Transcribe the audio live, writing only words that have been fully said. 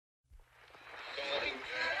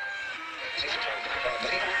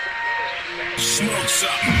smoke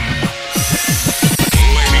something.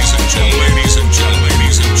 Ladies and gentlemen,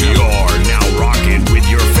 you're now rocking with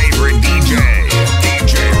your favorite DJ,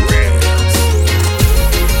 DJ Ritz.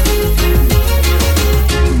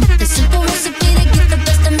 The simple recipe to get the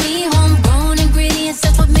best of me, homegrown ingredients,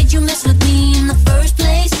 that's what made you mess with me in the first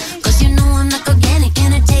place. Cause you know I'm like organic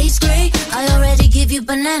and it tastes great. I already give you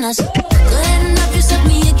bananas. Go ahead and have you suck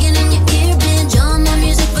me again in your ear. Binge on my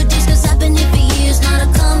music for days, cause I've been here for years. Not a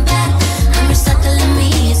comeback, I'm recycling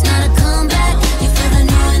me, it's not a comeback. You feel the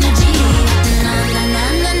new energy. Nah, nah,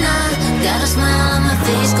 nah, nah, nah. Got a smile on my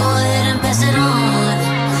face, go ahead and pass it on.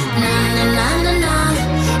 Nah, nah, nah, nah,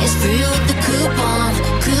 nah. It's free with the coupon,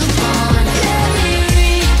 coupon.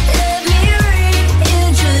 Let me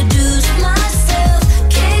reintroduce myself.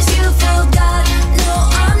 Case you forgot, no,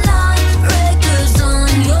 I'm not records on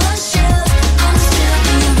your shelf. I'm still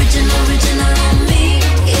the original on me.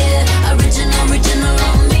 Yeah, original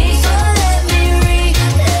on me. So let me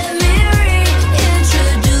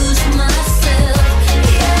reintroduce myself.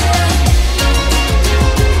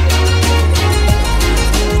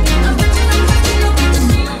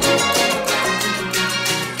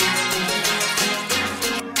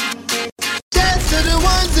 Cheers to the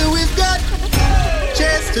ones that we've got.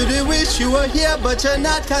 Cheers to the wish you were here, but you're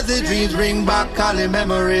not. Cause the dreams bring back all the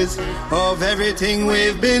memories of everything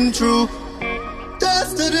we've been through.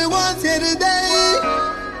 Toast to the ones here today.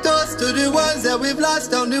 Toast to the ones that we've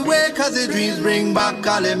lost on the way. Cause the dreams bring back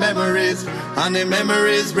all the memories. And the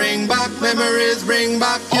memories bring back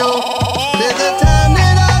you. There's a time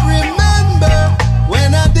that I remember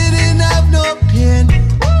when I didn't have no pain.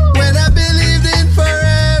 When I believed in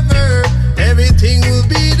forever, everything will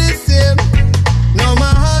be the same. Now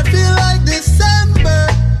my heart feel like December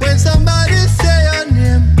when somebody say your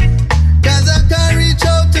name. Cause I can't reach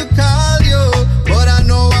out to call you, but I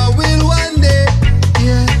know I will one day.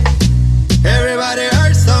 Yeah. Everybody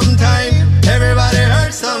hurts sometime, everybody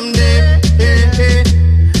hurts someday. Yeah,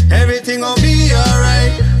 yeah. Everything gon' be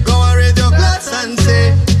alright. Go and raise your glass and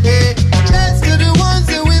say, hey. Cheers to the ones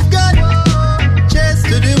that we've got. Cheers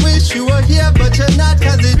to the wish you were here, but you're not.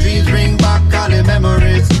 Cause the dreams bring back all the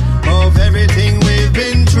memories of everything we've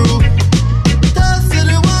been through. Toast to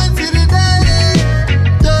the ones in the day.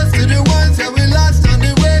 Toast to the ones that we lost on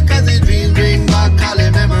the way. Cause the dreams bring back all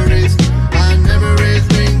the memories. And memories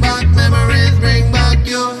bring back you.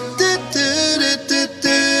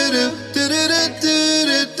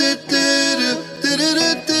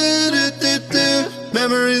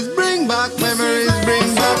 Memories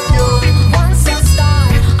bring back you. Once I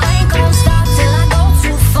start, I ain't gon' stop till I go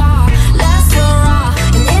too far. Last hurrah,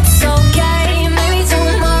 and it's okay. Maybe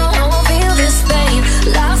tomorrow I won't feel this pain.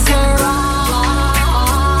 Last hurrah,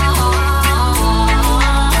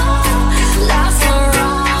 last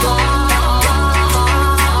hurrah.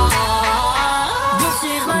 This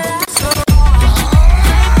is my last hurrah.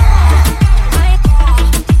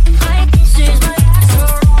 This is my last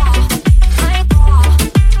hurrah.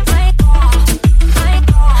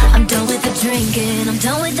 I'm done with the drinking, I'm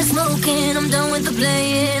done with the smoking, I'm done with the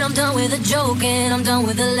playing, I'm done with the joking, I'm done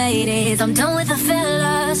with the ladies, I'm done with the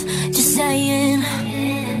fellas, just saying.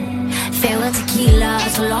 Farewell tequila,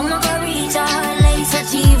 so long margarita, late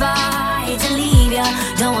sativa, hate to leave ya,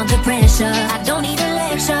 don't want the pressure, I don't need a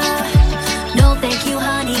lecture. No thank you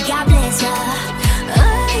honey, God bless ya.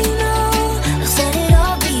 I know, I've said it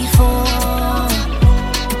all before,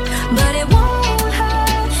 but it won't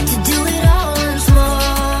hurt to do it all once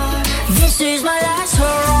more. This is my last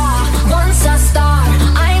hurrah. Once I start,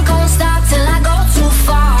 I ain't gon' stop till I go too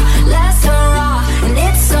far. Last hurrah, and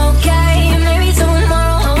it's okay. Maybe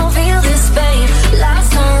tomorrow I won't feel this pain.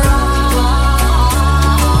 Last hurrah,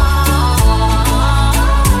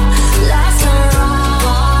 last hurrah.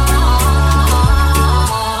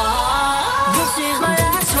 This is my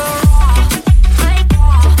last hurrah.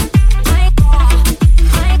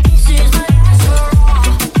 This is my last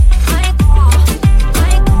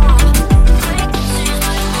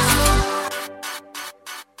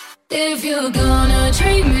If you're gonna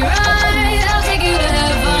treat me right, I'll take you to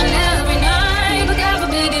heaven every night. But God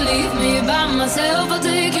forbid you leave me by myself, I'll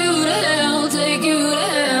take you to hell, take you to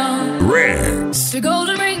hell. Ritz. The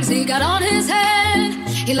golden rings he got on his head,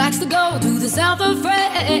 he likes to go to the south of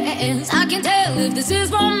France. I can tell if this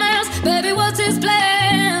is romance, baby, what's his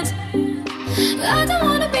plans? I don't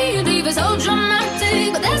wanna be a diva, so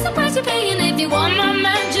dramatic, but that's the price you're paying if you want my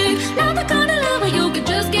magic. Not the kind of love where you could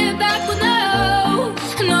just get back with no,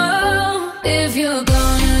 no. If you're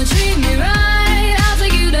gonna treat me right, I'll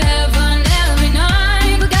take you to heaven every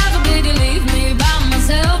night. But God forbid you leave me by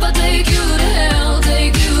myself, I'll take you to hell,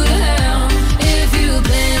 take you to hell. If you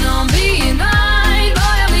plan on being mine,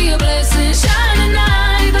 boy, I'll be a blessing, shine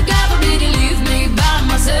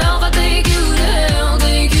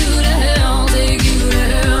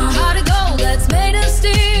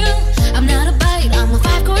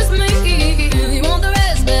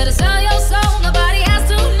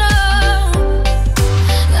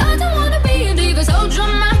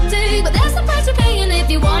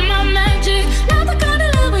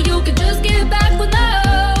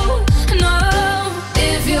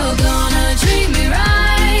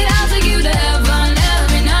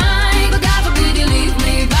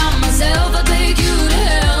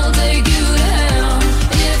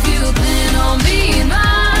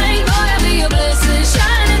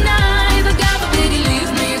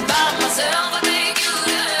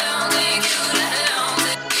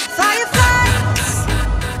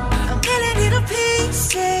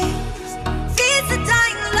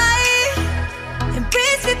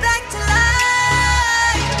back to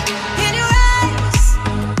life. In your eyes,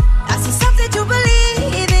 I see something to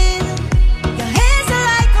believe in. Your hands are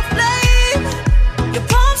like a flame. Your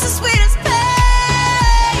palms are sweet as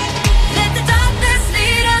pain. Let the darkness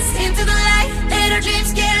lead us into the light. Let our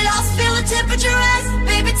dreams get lost. Feel the temperature rise.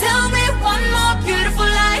 Baby, tell me one more beautiful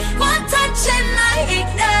lie. One touch and I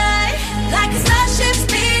ignite. Like a starship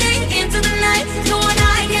speeding into the night. You and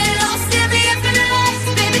I get lost in the infinite light.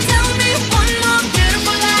 Baby, tell me one more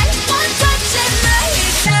beautiful lie. One touch and I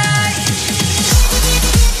ignite.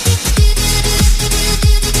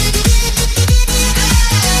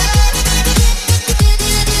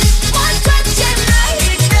 One touch and I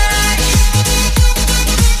ignite.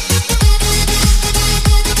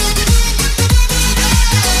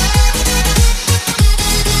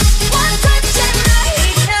 One touch and I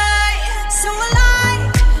ignite. So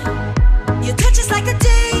alive. Your touch is like a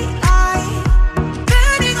daylight,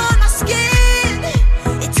 burning on my skin.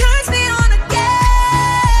 It turns me on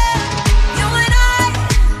again. You and I,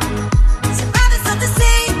 survivors of the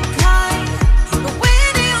same kind, but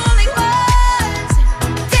we're the only ones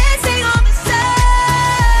dancing on the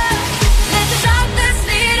sun. Let the darkness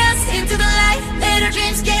lead us into the light. Let our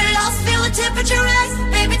dreams get lost. Feel the temperature rise.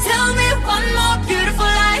 Baby, tell me one more beautiful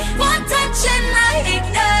lie. One touch and I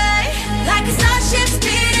ignite. Like a starship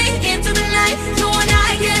speeding into the night. You and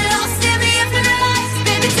I get lost in the infinite light.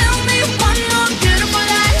 Baby, tell me one more beautiful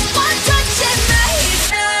lie. One touch and I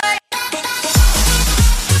ignite.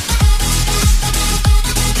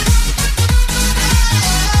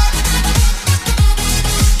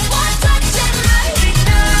 One touch and I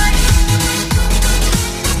ignite.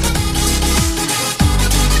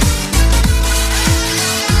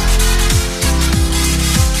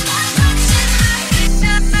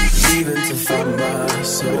 Leaving to find my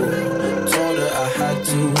soul. Told her I had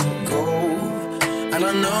to go. And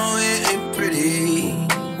I know it ain't pretty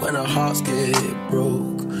when our hearts get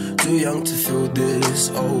broke. Too young to feel this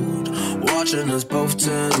old. Watching us both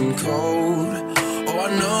turn cold. Oh, I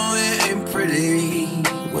know it ain't pretty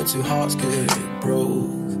when two hearts get broke.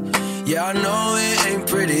 Yeah, I know it ain't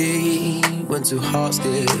pretty when two hearts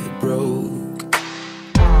get broke.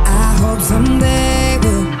 I hope someday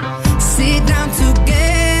we'll sit down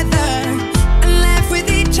together and laugh with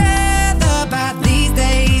each other about these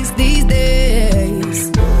days, these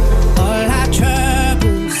days. All our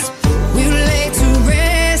troubles we'll lay to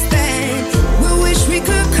rest and we wish we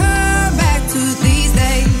could come back to these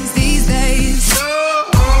days, these days.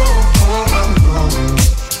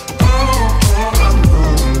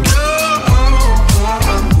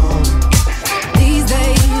 These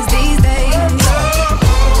days, these days.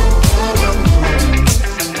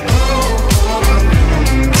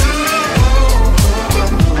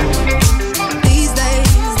 These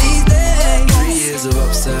days, these days. 3 years of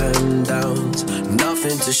ups and downs,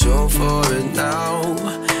 nothing to show for it now.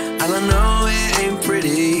 And I know it ain't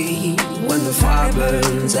pretty when the fire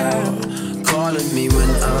burns out. Calling me when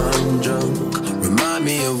I'm drunk, remind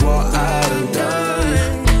me of what I've done.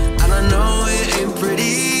 And I know it ain't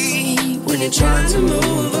pretty when you're trying to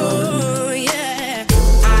move on. Yeah.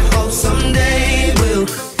 I hope someday we'll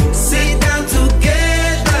sit down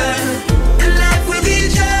together and laugh with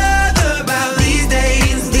each other about these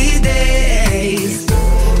days, these days.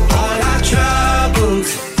 All our troubles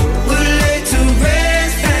we'll lay to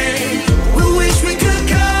rest and we wish we could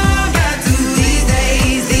come back to these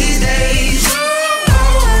days, these days. Oh,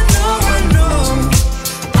 I know, I know.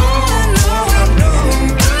 Oh, I know, I know.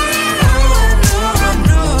 Oh, I know, I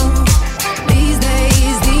know. These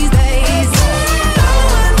days, these days. Oh,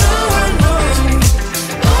 I know, I know.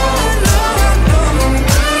 Oh, I know, I know.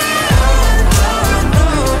 Oh, I know, I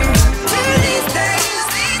know. These days,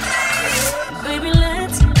 these days. Baby,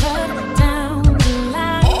 let's cut down the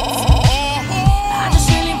lights. I just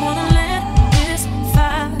really wanna let this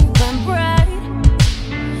fire burn bright.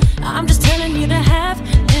 I'm just telling you to have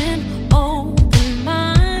an open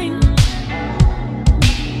mind.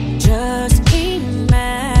 Just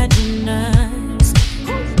imagine us.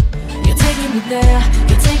 You're taking me there,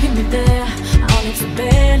 you're taking me there. All it's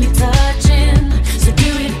barely touching. So do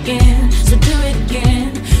it again, so do it again.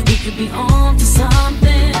 We could be on to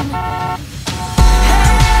something.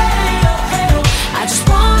 Hey, oh, hey, oh. I just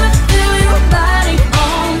wanna feel your body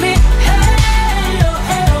on me. Hey, oh,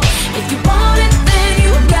 hey, oh. If you want it, then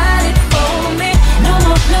you got it for me. No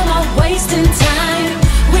more wasting time.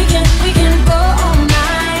 We can go all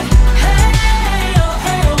night. Hey, oh,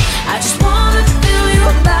 hey, oh. I just wanna feel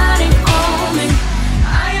your body on me.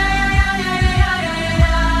 Ay, ay, ay, ay, ay, ay, ay,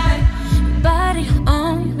 ay. Body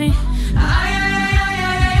on me. Ay, ay, ay, ay,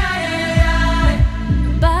 ay, ay, ay, ay.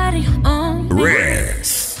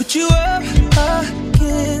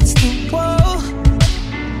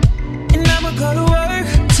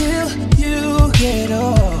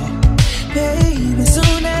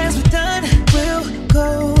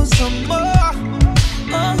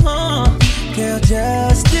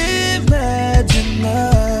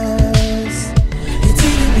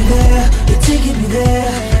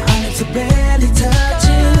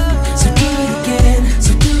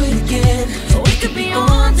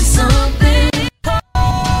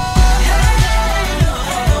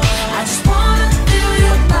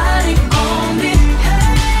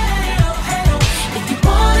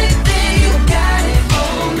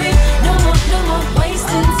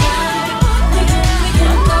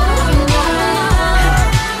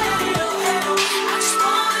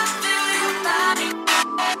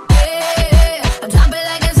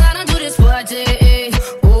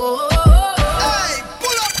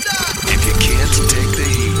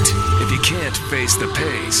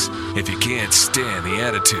 understand the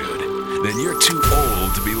attitude, then you're too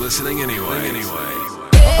old to be listening anyway.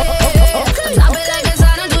 Drop it like it's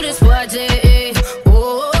hot into this party.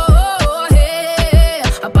 Oh, hey.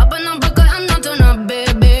 I pop a number 'cause I'm not on a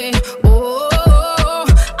baby. Oh,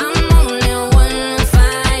 I'm only one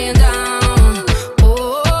flying down.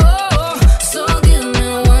 Oh, so give me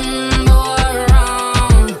one more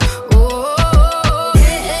round. Oh,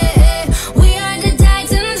 hey. We are the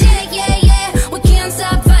Titans, yeah. We can't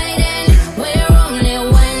stop fighting. We're only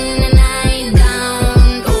one night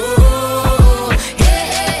down. Oh,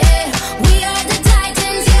 hey. We are the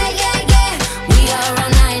Titans, yeah. We are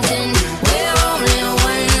all night and we're only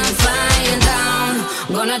one flying down.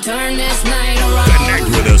 Gonna turn this night around. Connect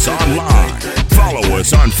with us online. Follow us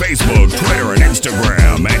on Facebook, Twitter, and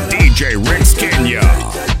Instagram at DJ Rick's Kenya.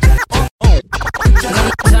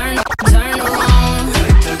 Gonna turn around.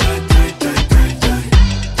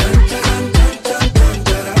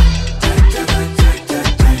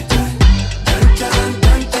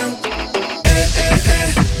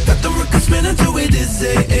 Got the record spinning till we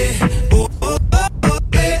dizzy. Oh, oh, oh, oh,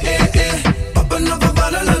 pop another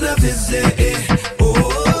bottle of that fizzy.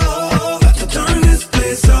 Oh, got to turn this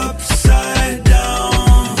place upside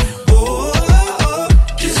down. Oh,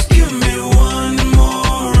 just give me one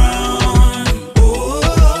more round.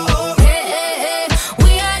 Oh, Hey,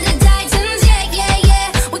 we are the Titans, yeah.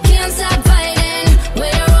 We can't stop fighting.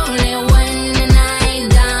 We're only one night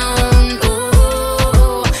down.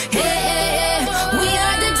 Oh, hey, we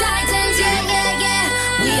are the Titans, yeah.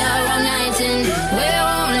 We are all night and we're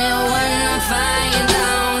only one flying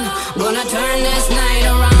down. Gonna turn this night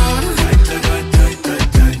around.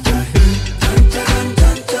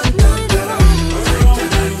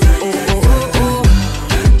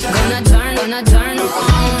 Gonna turn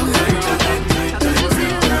around.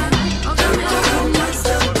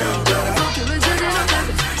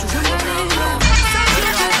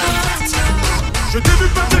 Je t'ai vu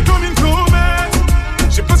partir comme une comète.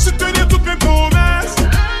 J'ai pas su tenir toutes mes promesses.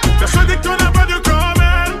 Persuadé qu'on n'a pas de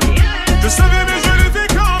comète. Je savais mais je l'ai fait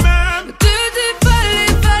quand même. Ty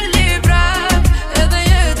falli prap edhe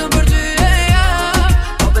jetën për ty e ja.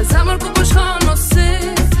 Po me zemër ku po shkon mos si.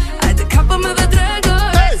 Hajde kapëm edhe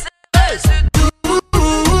tregoj.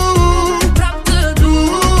 Prap të du.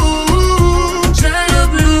 J'ai le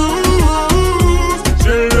blues.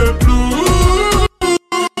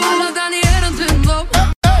 Alla tani erën ty m'dhop.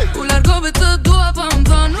 U largove të dua pa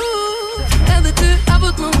m'dhanu. Edhe ty apo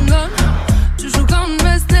t'mungon. Që shukon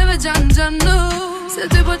mes neve gjan. Se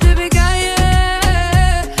ty po t'y pikaje.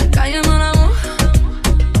 Kaje mon amour.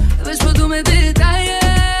 Veç po du me ditaje.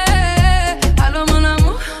 Alo mon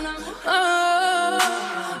amour. Oh,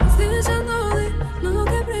 si që ndodhi,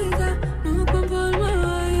 nuk e prita. Nuk po m'fol më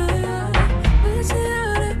Veç një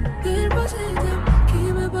jare, dir po qitem. Ki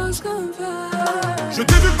me pas kom fal. Je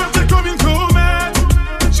t'ai vu partir comme une comète.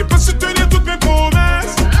 J'ai pas su tenir toutes mes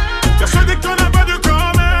promesses. Persuadé qu'on n'a pas de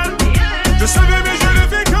comète. Je savais mais je l'ai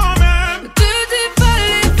fait quand même. Ty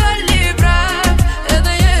falli prap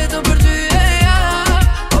edhe jetën për ty e ja.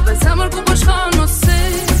 Po me zemër ku po shkon mos si.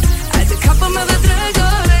 Hajde kapëm edhe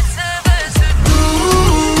tregoj.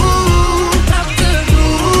 Prap të du.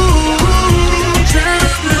 J'ai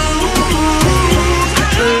le blues.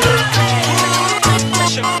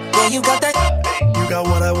 yeah, you got that. You got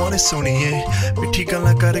what I want, it's only in. मिठी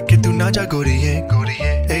गल्लां करके तू ना जा गोरिये.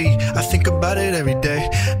 Ayy, I think about it every day.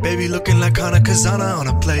 Baby looking like Hana Kazana on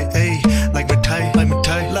a plate. Ayy, like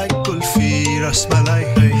mithai, like kulfi, rasmalai.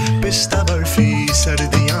 Pista barfi,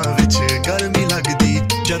 sardiyan vich garmi lagdi.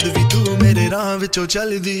 Jad vi tu mere raah vichon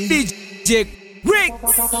chaldi. DJ Rick.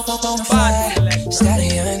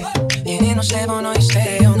 Stallion, you need no shame on, no, you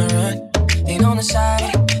stay on the run. Ain't on the side,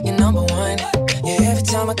 you're number one. Yeah, every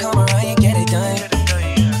time I come around, you get it done.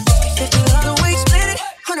 50 love the way you split it.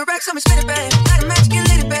 100 racks, I'ma spin it, babe. Light a match, get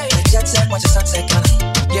lit, babe. Like jet set, watch the sunset, kinda.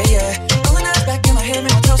 Yeah. All the nights back in my head,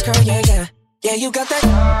 make my toes curl, yeah. Yeah, you got that.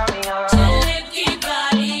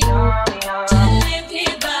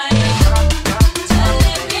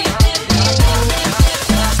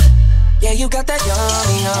 Yeah, you got that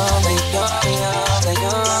yummy, yummy, yummy, yummy,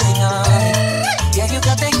 yummy, yummy. Yeah, you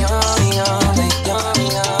got that yummy, yummy, yummy,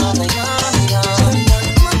 yummy, yummy, yummy.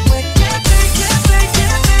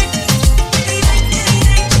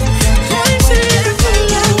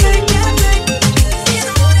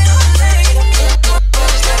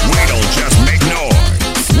 We don't just make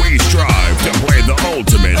noise. We strive to play the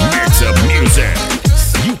ultimate mix of music.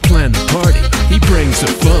 You plan the party, he brings the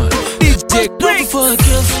fun. DJ Rick. For a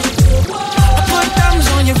gift, I put diamonds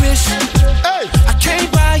on your wrist. I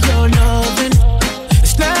can't buy your loving.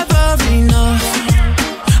 It's never enough.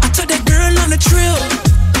 I took that girl on a trip,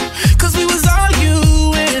 'cause we was all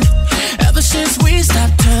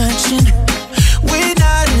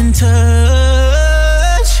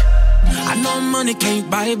money can't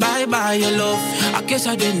buy your love. I guess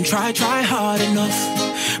I didn't try hard enough.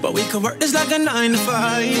 But we could work this like a 9 to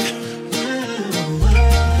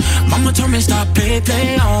 5. Mama told me stop play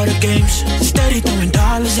all the games. Steady throwing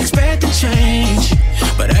dollars, expecting change.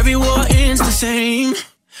 But every war ends the same.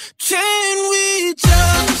 Can we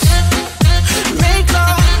just make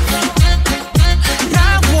love,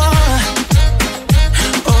 not war?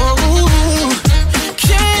 Oh,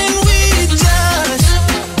 can we just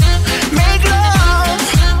make love,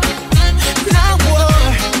 not war?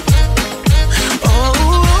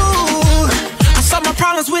 Oh, I solved my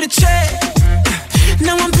problems with a check.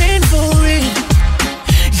 Now I'm paying for it.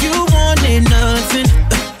 You wanted nothing,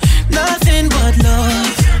 nothing but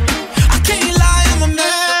love. I can't lie, I'm a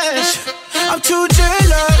mess. I'm too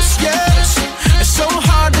jealous, yes. It's so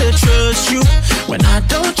hard to trust you when I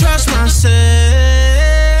don't trust myself.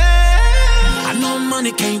 I know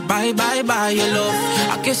money can't buy your love.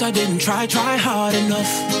 I guess I didn't try hard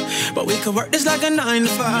enough. But we could work this like a 9 to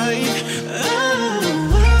 5.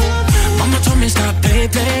 Mama told me stop play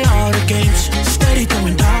all the games. Steady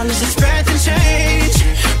throwing dollars, expecting change.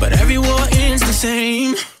 But every war ends the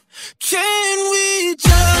same. Can we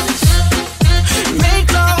just make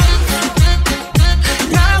love,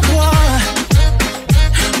 not war?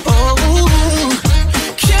 Oh,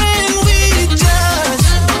 can we just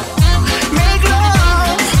make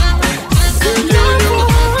love, not war?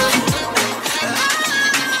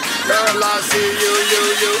 Girl, I see you.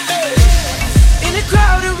 In a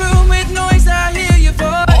crowded room with noise, I hear your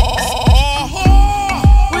voice.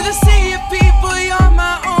 With a sea of people, you're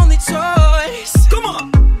my only choice. Come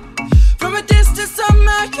on. From a distance,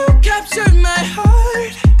 somehow you captured my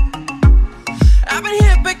heart. I've been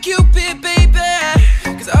hit by Cupid, baby.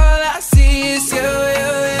 'Cause all I see is you.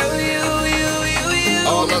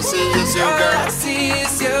 All I see is you, All girl. I see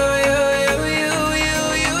is you.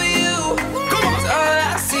 Come on. 'Cause all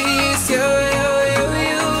I see is you.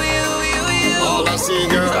 All I see,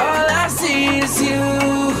 girl. All I see is you.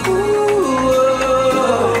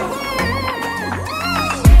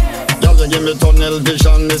 Girl, you give me tunnel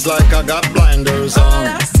vision. It's like I got blinders All on. I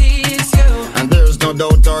see is you. And there's no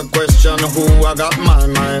doubt or question who I got my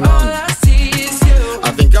mind All on. I see is you. I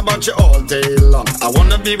think about you all day long. I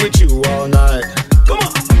wanna be with you all night. Come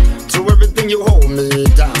on. Through everything you hold me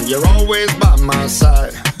down. You're always by my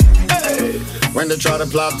side. Hey. When they try to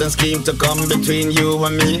plot and scheme to come between you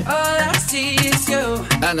and me, All I see is you.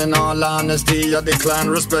 and in all honesty, I decline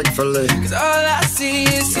respectfully. 'Cause all I see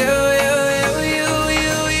is you.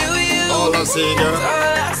 All I see, girl.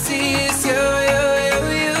 All I see is you.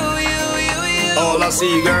 All I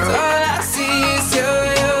see, girl. All I see is you.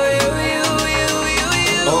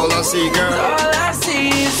 All I see, girl. All I see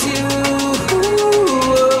is you.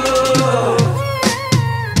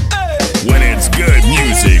 When it's good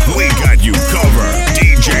music, we got you covered.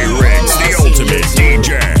 DJ Riggs, the ultimate DJ.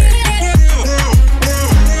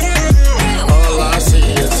 All I see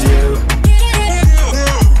is you.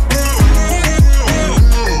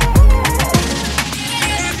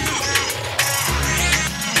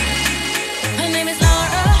 Her name is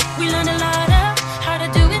Laura. We learned a lot of how to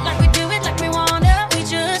do it like we wanna. We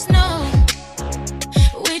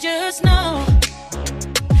just know.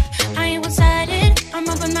 I ain't one-sided, I'm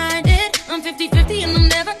open-minded. I'm 50-50 and I'm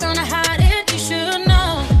never gonna hide it. You should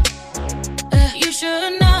know. You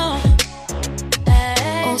should know.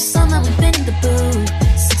 All summer we've been in the booth.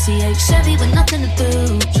 68 Chevy with nothing to do.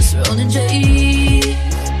 Just rolling J's.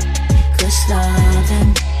 Kush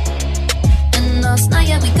loving. And last night,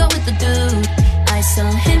 yeah, we go with the dude. I saw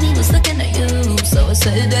him, he was looking at you. So I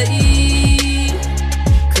said, hey,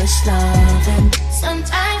 Kush loving.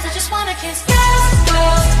 Sometimes I just wanna kiss girls,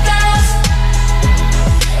 girls, girls.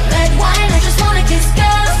 Red wine, I just wanna kiss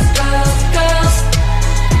girls, girls, girls.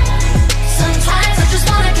 Sometimes I just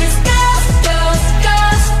wanna kiss girls, girls,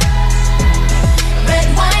 girls. Red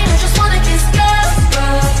wine, I just wanna kiss girls,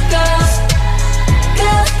 girls, girls.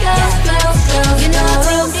 Girls, girls, girls, girls. You know I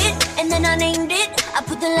filmed it, and then I named it. I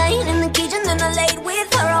put the light in the cage and then I laid with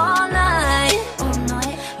her all night.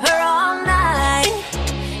 Her all night.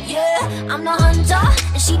 Yeah, I'm the hunter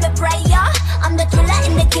and she the prayer. I'm the thriller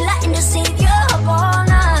and the killer and the savior of all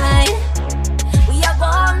night. We up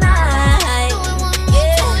all night.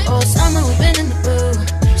 Yeah. All summer we've been in the booth.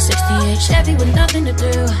 68 Chevy with nothing to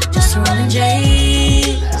do. Just rolling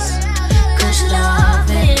J's. Kush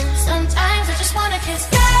loving. Sometimes I just wanna kiss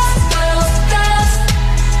girls, girls, girls.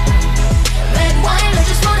 Red wine, I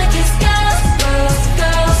just wanna kiss girls, girls,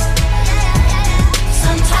 girls.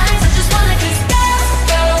 Sometimes I just wanna kiss girls,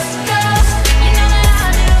 girls, girls. You know that I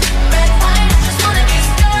do. Red wine, I just wanna kiss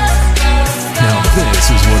girls, girls, girls. Now this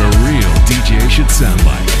is what a real DJ should sound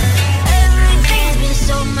like. Everything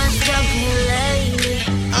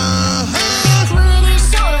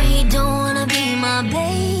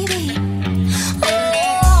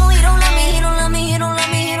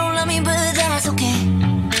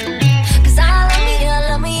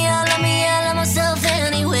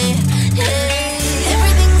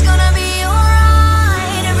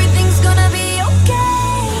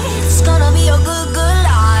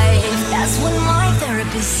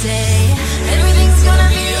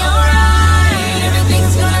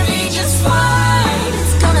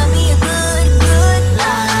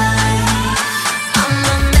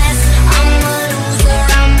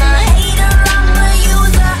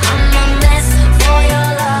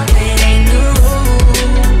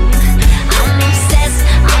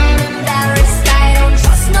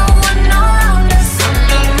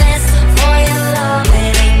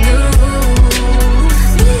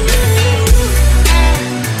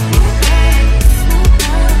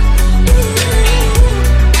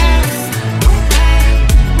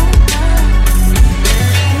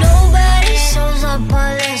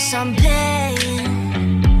champagne.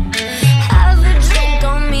 Have a drink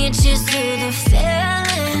on me, cheers to the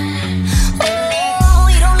feeling. Oh,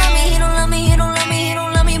 he don't love me, he don't love me, he don't love me, he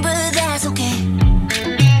don't love me, but that's okay.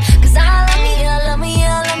 'Cause I love me, I love me,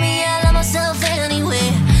 I love me, I love myself anyway.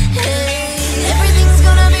 Hey, everything's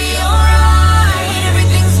gonna be alright,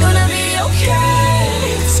 everything's gonna be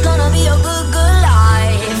okay. It's gonna be a good, good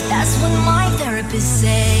life. That's what my therapist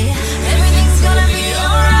say. Everything's gonna be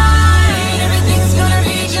alright, everything's gonna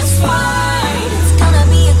be just fine. It's gonna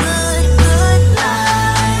be a good, good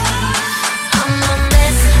life. I'm a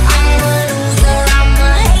mess, I'm a loser, I'm a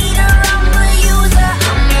hater, I'm a user.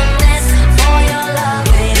 I'm a mess for your love,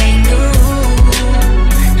 it ain't new.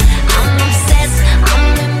 I'm obsessed, I'm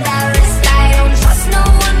embarrassed, I don't trust no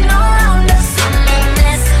one around us. I'm a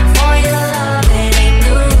mess for your love, it ain't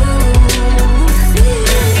new.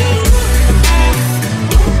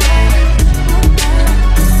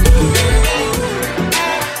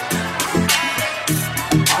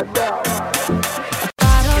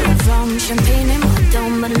 Bottle of rum, champagne in my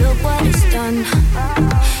dome, but look what it's done.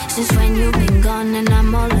 Since when you've been gone and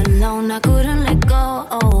I'm all alone, I couldn't let go.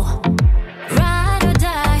 Ride or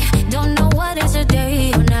die, don't know what is a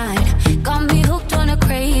day or night. Got me hooked on a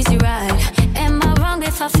crazy ride. Am I wrong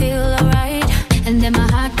if I feel alright? And then my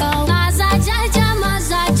heart goes massage,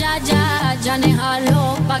 Johnny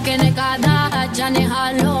Harlow, pagene kada, Johnny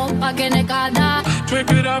Harlow, pagene kada.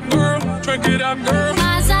 Drink it up, girl. Drink it up, girl.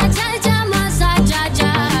 Massage,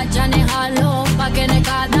 Johnny Harlow, pagene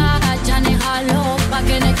kada, Johnny Harlow,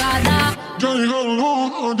 pagene kada. Johnny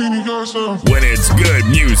Harlow, Dini Garza. When it's good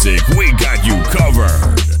music, we got you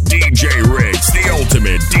covered. DJ Riggs, the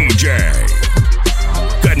ultimate DJ.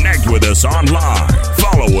 Connect with us online.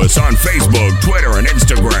 Follow us on Facebook, Twitter, and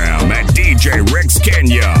Instagram at DJ Riggs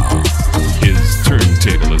Kenya. His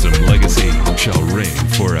turntablism legacy shall reign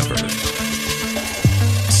forever.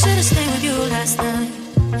 Should've stayed with you last night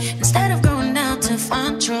instead of going out to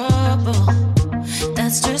find trouble.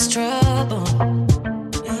 That's just trouble.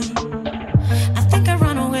 I think I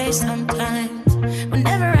run away sometimes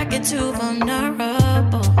whenever I get too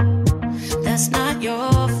vulnerable. That's not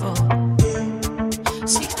your fault.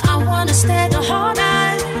 See, I wanna stay the whole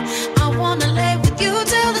night. I wanna lay with you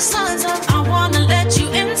till the sun's up. I wanna let you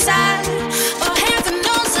inside. But heaven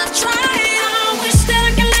knows I try. I wish that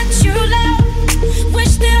I could let you love.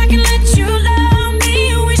 Wish that I could let you love me.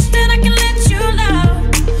 Wish that I could let you love.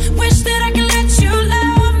 Wish that I could let you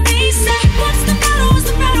love me. Say, what's the matter? What's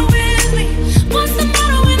the matter with me? What's the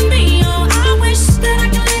matter with me? Oh, I wish that I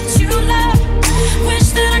could let you love. Wish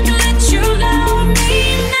that I could let you love me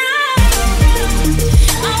now.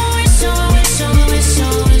 I wish, I wish, I wish, I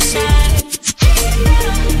wish I.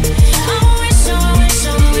 I wish, I wish,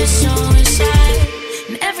 I wish, I wish I.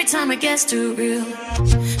 And every time it gets too real,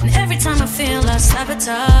 and every time I feel I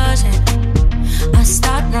sabotage it, I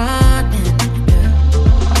start running.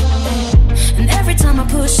 Yeah. And every time I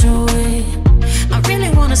push away, I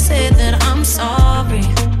really wanna say that I'm sorry,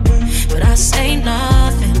 but I say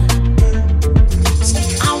nothing.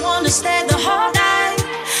 I wanna stay the whole night.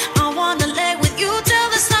 I wanna lay with you till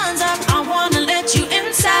the sun's up. I wanna let you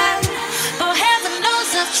inside. Oh, heaven knows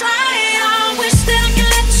I've tried. I wish that I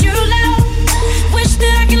could let you love. Wish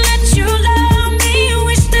that I could let you love me.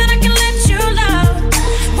 Wish that I could let you love.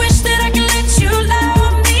 Wish that I could let you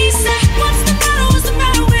love me. Say, what's the matter? What's the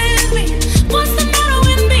matter with me? What's the matter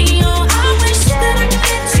with me? Oh, I wish that I could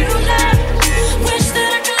let you love. Wish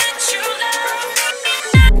that I could let you love.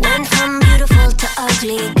 Went from beautiful to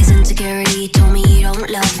ugly, 'cause insecurity told me you don't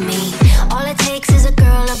love me. All it takes is a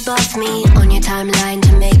girl above me on your timeline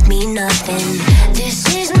to make me nothing. This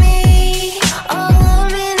is me, a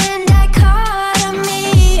woman in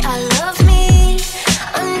dichotomy. I love me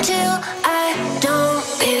until I don't.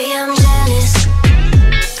 Baby, I'm jealous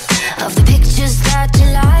of the pictures that you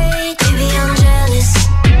like. Baby, I'm jealous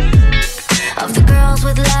of the girls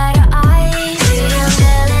with lighter eyes. Baby, I'm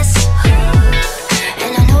jealous,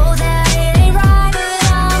 and I know that it ain't right, but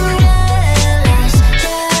I'm jealous,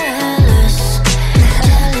 jealous,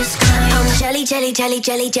 jealous. I'm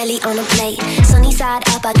jelly on a plate. Sunny side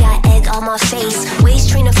up, I got egg on my face. Waist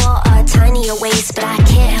trainer for a tinier waist, but I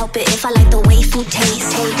can't help it if I like the way food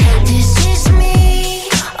tastes. Hey, this is me,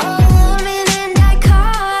 a woman in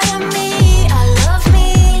dichotomy. I love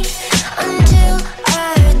me until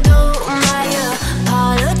I don't. My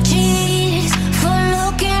apologies for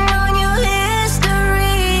looking on your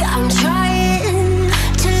history. I'm trying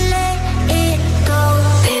to let it go.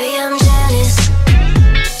 Baby, I'm jealous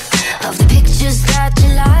of the pictures that you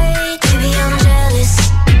like. Baby, I'm jealous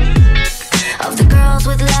of the girls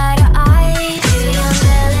with lighter eyes. Baby, I'm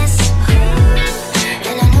jealous,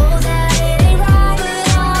 and I know that it ain't right, but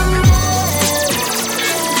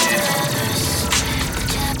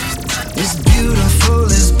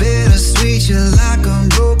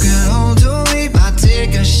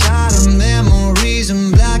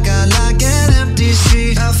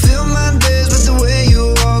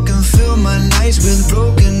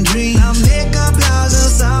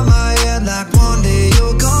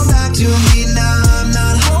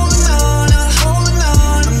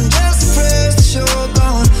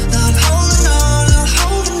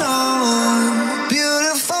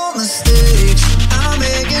Beautiful mistakes I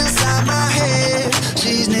make inside my head.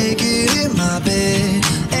 She's naked in my bed,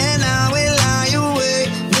 and I will lie awake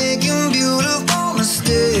making beautiful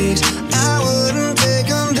mistakes. I wouldn't take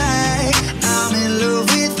them back. I'm in love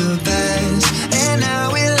with the past, and I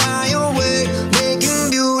will lie awake making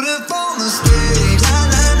beautiful mistakes. Na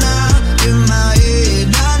na na, in my head.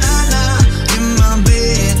 Na na na, in my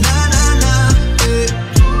bed. Na na na, eh.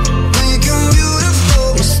 Making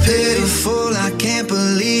beautiful. It's pitiful. I can't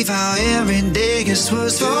believe how every day gets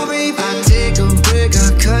worse for me. I take a break, I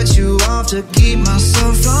cut you off to keep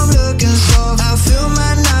myself from looking soft. I fill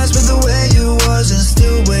my nights with the way you was and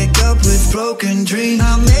still wake up with broken dreams.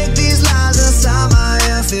 I make these lies inside my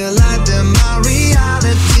head feel like they're my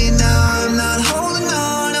reality. Now I'm not holding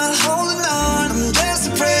on, not holding on. I'm just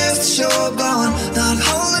depressed that you're gone. Not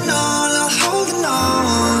holding on, not holding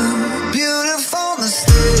on. Beautiful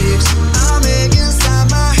mistakes I make inside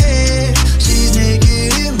my head. She's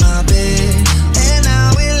naked in my bed, and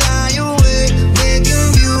I will lie awake making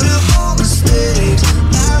beautiful mistakes.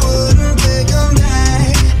 I wouldn't take them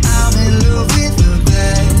back. I'm in love with the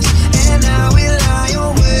past, and I will lie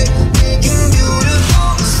awake making beautiful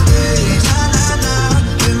mistakes. Na na na,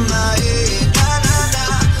 in my head. Na na na,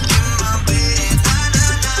 in my bed. Na na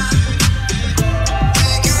na,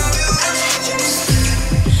 making beautiful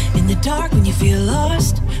mistakes. In the dark when you feel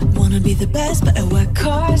lost, wanna be the best but at what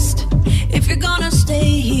cost? If you're gonna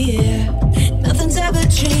stay here, nothing's ever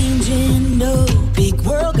changing, no. Big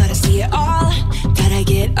world, gotta see it all. Gotta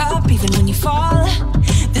get up even when you fall.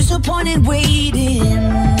 There's no point in waiting,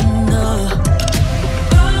 no.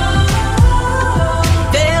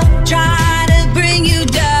 They'll try to bring you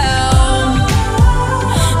down,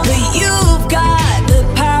 but you've got the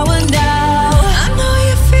power now. I know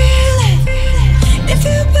you feel it. If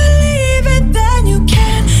you believe it, then you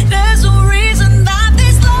can. There's no reason that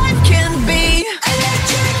this life can be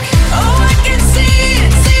electric. Oh, I can see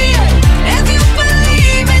it, see it. If you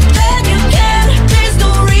believe it, then you can. There's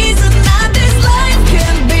no reason that this life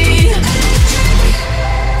can be electric.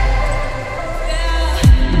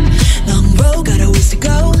 Yeah. Long road, got a ways to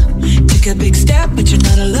go. Take a big step, but you're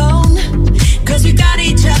not alone. 'Cause we got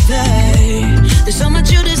each other. There's so much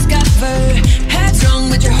you discover. Headstrong,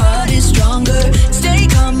 but your heart is stronger. Stay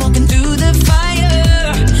calm, walking through the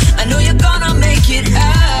fire. I know you're gonna make it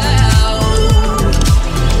out.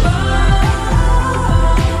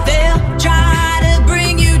 They'll try to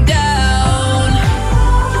bring you down,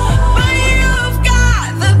 but you've got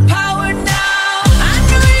the power now. I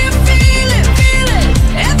know you feel it, feel it.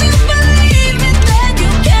 If you believe it, then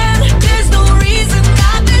you can. There's no reason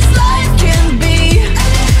that this life can be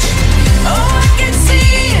electric. Oh, I can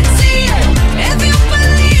see it, see it. If you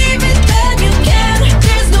believe it, then you can.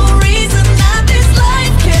 There's no reason that this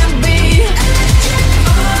life can be electric.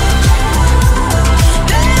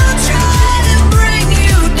 They'll try to bring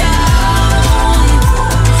you down.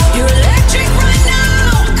 You're electric right now,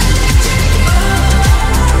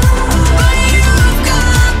 but you've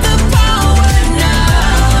got the power now.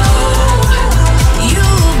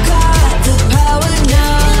 You've got the power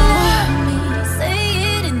now. Say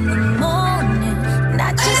it in the morning,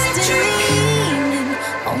 not just in the evening.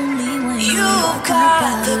 Only when You've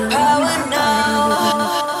got the power now.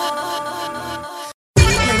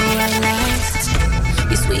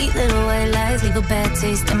 Your sweet little white lies leave a bad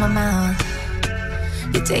taste in my mouth.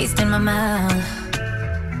 Your taste in my mouth.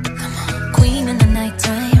 Come on. Queen in the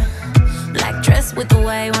nighttime, black dress with the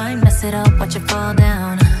white wine. Mess it up, watch it fall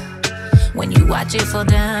down. When you watch it fall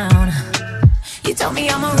down, you told me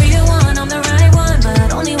I'm a real one, I'm the right one,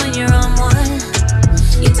 but only when you're on one.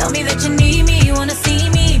 You tell me that you need me, you wanna see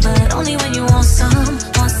me, but only when you want some,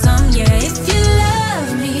 yeah. If you love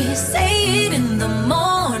me, say it in the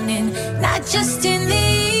morning, not just in the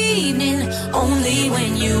evening. Only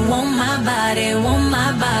when you want my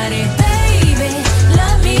body, baby.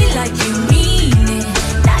 Love me like you mean it,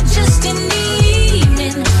 not just in the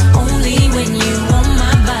evening. Only when you want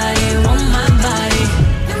my body,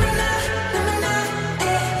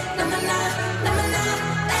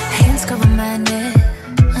 Hands cover my neck,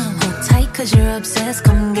 hold tight 'cause you're obsessed.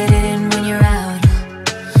 Come get it in when you're out,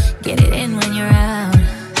 get it in when you're out.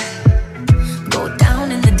 Go down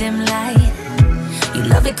in the dim light. You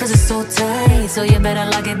love it 'cause it's so tight, so you better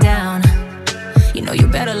lock it down. You know you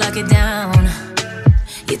better lock it down.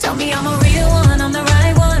 You tell me I'm a real one, I'm the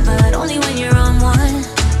right one, but only when you're on one.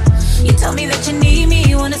 You tell me that you need me,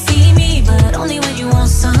 you wanna see me, but only when you want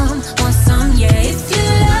some, yeah. If you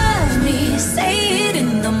love me, say it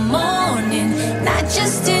in the morning, not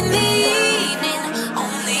just in the evening.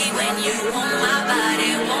 Only when you want my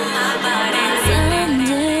body, Some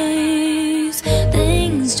days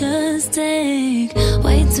things just take take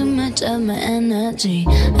way too much of my energy.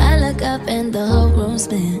 I look up and the whole room's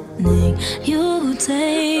spinning. You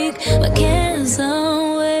take my cares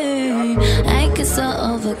away. I get so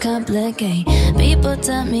overcomplicate. People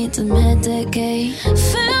tell me to medicate.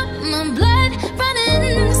 Feel my blood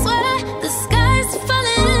running, swear the sky's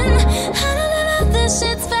falling. I don't know if this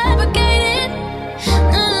shit's fabricated.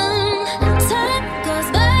 Time goes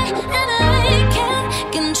by and I can't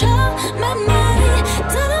control my mind.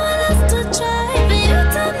 Don't know what else to try, but you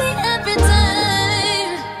tell me every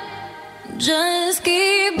time. Just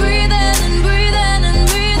keep breathing and breathing and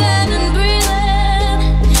breathing and breathing.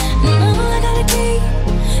 No, I gotta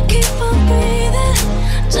keep on breathing.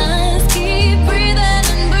 Just keep breathing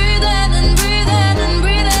and breathing and breathing and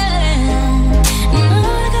breathing. No,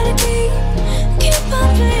 I gotta keep on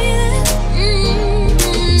breathing.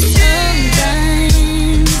 Sometimes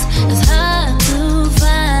it's hard to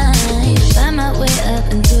find my way up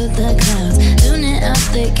into the clouds. Doing it out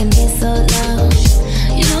there can be so loud.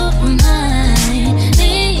 You remind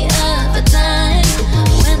me of a time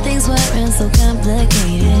when things weren't so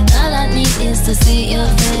complicated. All I need is to see your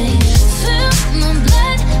face. Feel my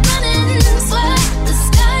blood running, swear the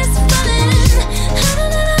sky's falling. I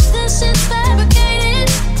don't know if this shit's fabricated.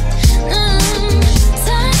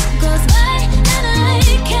 Time goes by and I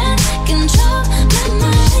can't control my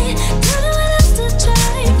mind. Don't know what else to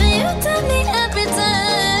try, but you tell me every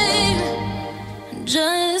time.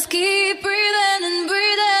 Just keep breathing and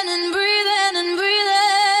breathing and breathing and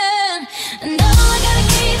breathing. And all I gotta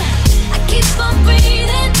keep on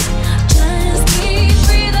breathing. Just keep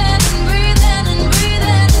breathing and breathing and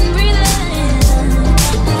breathing and breathing.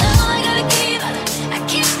 And all I gotta keep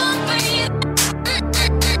on breathing.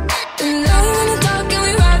 And I wanna talk and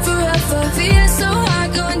we ride forever. Feeling so high,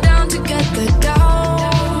 going down together, down.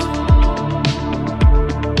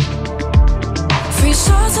 Free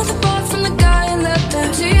shots at the bar from the guy in leather.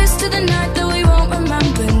 Cheers to the night that we won't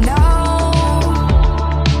remember now.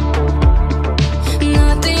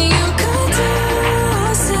 Nothing you could do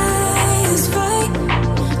or say is right.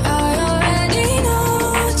 I already know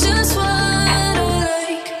just what I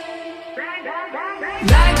like.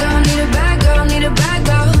 Bad girl, need a bad girl, need a bad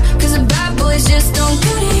girl. Cause the bad boys just don't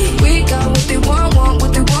cut it. We got what they want,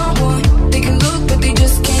 what they want. They can look but they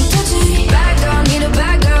just can't touch it. Bad girl, need a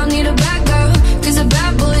bad girl, need a bad girl. Cause the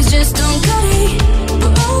bad boys just don't cut it.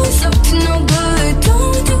 But always up to no good.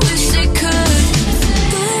 Don't make you wish they could.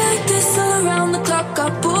 Do it like this all around the clock.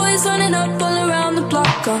 Got boys lining up all around the block.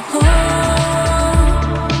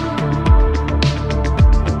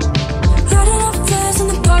 Lighting up flares in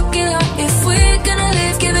the parking lot. If we're gonna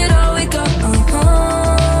live, give it all we got.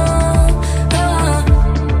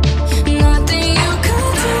 Nothing you could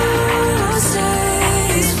do or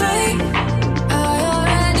say is right. I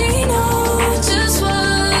already know just what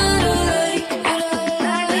I like.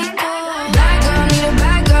 Bad girl, need a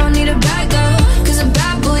bad girl, need a bad girl. Cause the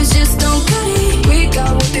bad boys just don't cut it. We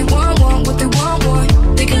got what they want, what they want.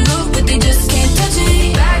 They can look but they just can't touch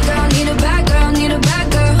it. Bad girl, need a bad girl, need a bad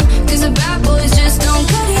girl. Cause the bad boys just don't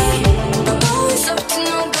cut it. But always up to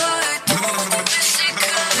no good. Don't make you wish they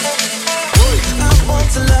could. I want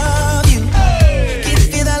to love you. Give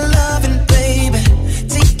you that loving, baby.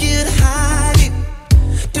 Take you to hide you.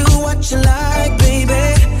 Do what you like, baby.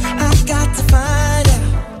 I got to find out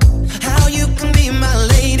how you can be my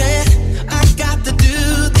lady. I got to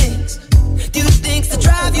do things to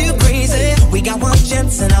drive you crazy. We got one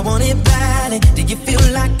chance and I want it badly. Do you feel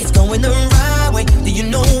like it's going the right way? Do you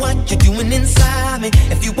know what you're doing inside me?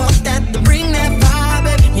 If you want that, then bring that vibe,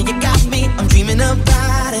 baby. Yeah, you got me, I'm dreaming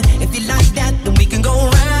about it. If you like that, then we can go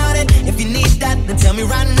around it. If you need that, then tell me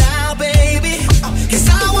right now, baby. Cause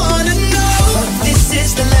I wanna know if this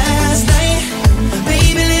is the last night.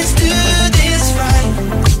 Baby, let's do this right.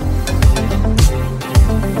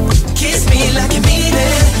 Kiss me like you mean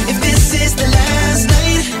it. If this is the last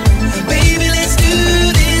night, baby, let's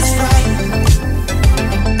do this right.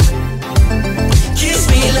 Kiss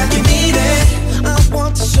me like you mean it. I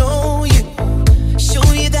want to show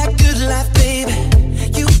you that good life, baby.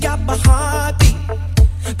 You got my heartbeat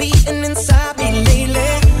beating inside me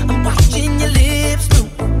lately. I'm watching your lips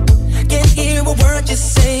move. Can't hear a word you're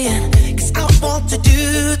saying. Cause I want to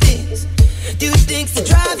do things to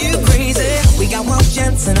drive you crazy. We got one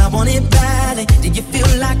chance and I want it badly. Do you feel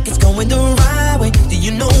like it's going the right way? Do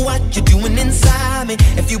you know what you're doing inside me?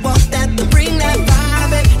 If you want that, then bring that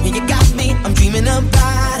vibe, baby. Yeah, you got me, I'm dreaming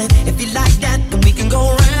about it. If you like that, then we can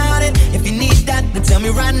go around it. If you need that, then tell me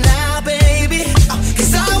right now, baby.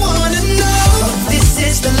 Cause I wanna know if this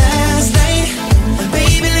is the last night.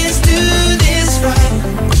 Baby, let's do this right.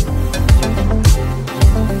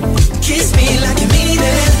 Kiss me like you mean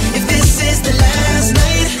it. If this is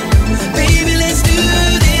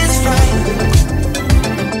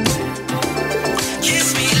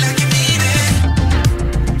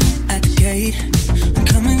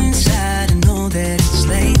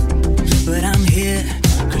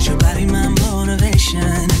 'cause your body my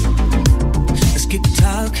motivation. Let's keep the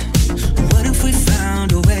talk. What if we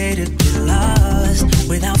found a way to get lost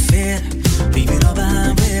without fear? Leave it all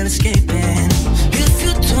behind, we're escaping. If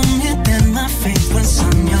you told me that my fate was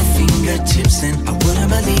on your fingertips, then I wouldn't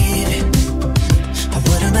believe it. I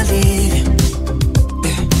wouldn't believe it.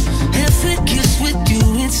 Yeah. Every kiss with you,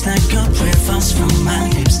 it's like a prayer falls from my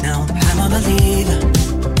lips. Now I'm a believer.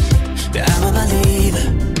 Yeah, I'm a believer.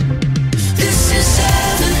 This is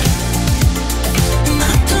heaven.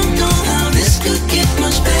 I don't know how this could get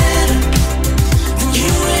much better than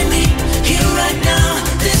you and me here right now.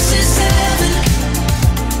 This is heaven.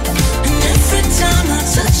 And every time I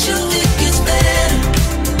touch you, it gets better.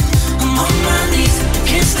 I'm on my knees,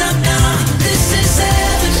 can't stop now. This is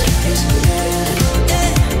heaven. This is heaven.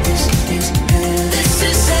 This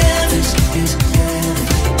is heaven. This is heaven.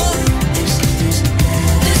 Oh, this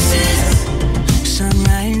is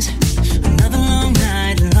sunrise. Another long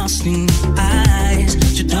night, lost in your eyes.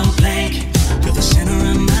 You don't blink, you're the center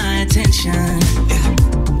of my attention.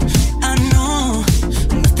 Yeah. I know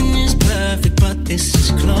nothing is perfect, but this is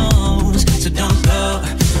close. So don't go,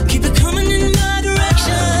 keep it coming in my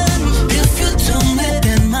direction. If you told me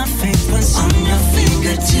that my fate was on your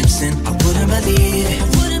fingertips, then I wouldn't believe it. I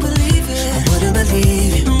wouldn't believe it. I wouldn't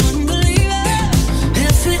believe it. I wouldn't believe it.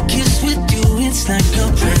 Every kiss with you, it's like a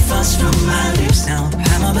prayer falls from my lips. Now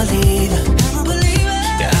I'm a believer. I'm a believer.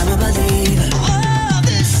 Yeah, I'm a believer. Oh,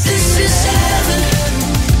 this is heaven.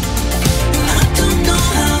 I don't know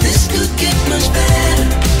how this could get much better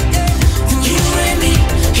than you and me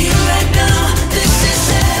here right now. This is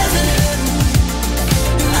heaven.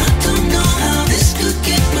 I don't know how this could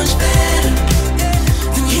get much better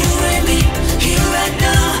than you and me here right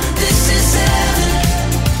now. This is heaven.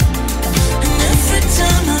 And every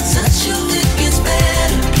time I touch you, it gets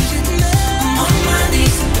better. I'm on my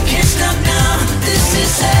knees, can't stop now. This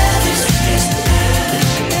is heaven.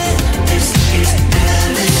 This is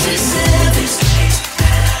heaven. This is heaven.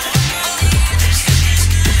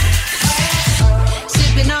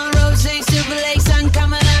 Sipping on rosé, Silver Lake, sun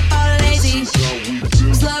coming up all lazy.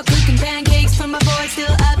 Slow cooking pancakes from my boy,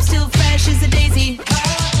 still up, still fresh as a daisy.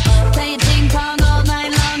 Playing ping pong all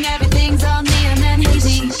night long, everything's all neon and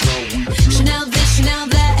hazy. Chanel this, Chanel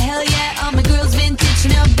that, hell yeah, all my girls vintage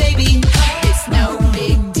Chanel baby. It's no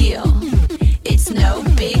big deal. It's no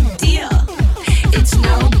big deal. It's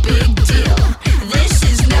no big deal. This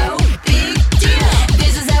is no big deal.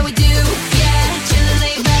 This is how we do, yeah. Chillin'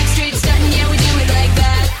 laid back, straight stuntin', yeah, we do it like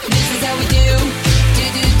that. This is how we do, do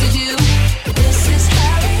do do do. This is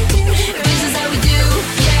how we do. This is how we do,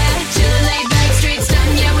 yeah. Chillin' laid back, straight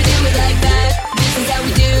stuntin', yeah, we do it like that. This is how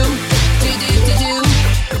we do, do do do do.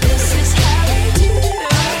 This is how we do.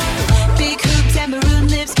 Big hoops and maroon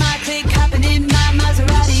lips, my click hopping in my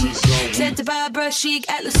Maserati. Santa Barbara chic,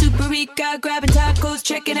 Atlas Super Rica, grabbing tacos,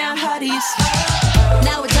 checking out hotties.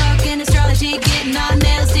 Now we're talking astrology, getting our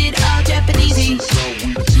nails did all Japanesey.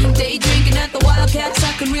 Day drinking at the Wildcat,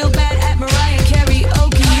 sucking real bad at Mariah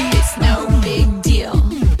karaoke. It's no big deal.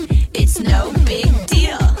 It's no big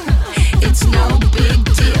deal. It's no big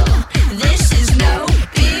deal. This is no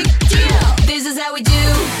big deal. This is how we do,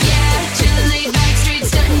 yeah. Chillin' laid back, straight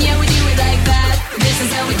stuntin', yeah, we do it like that. This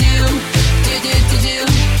is how we do, do do do do.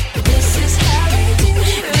 This is how we do.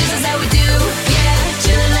 This is how we do, yeah.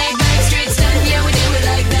 Chillin' laid back, straight stuntin', yeah, we do it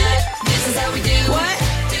like that. This is how we do. What?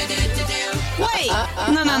 Do do do do. Wait,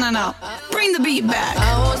 no. Bring the beat back. I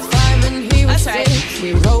was 5 and he was That's right. 6.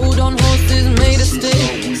 We rode on horses made of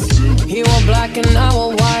sticks. He wore black and I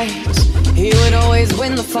wore white. He would always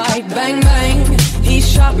win the fight. Bang, bang. He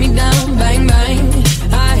shot me down. Bang, bang.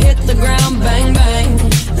 I hit the ground. Bang, bang.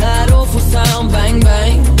 That awful sound. Bang,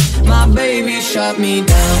 bang. My baby shot me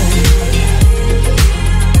down.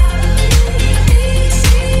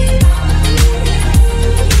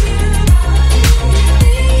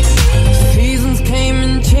 Seasons came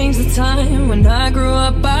and changed the time. When I grew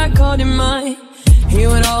up, I called him mine. He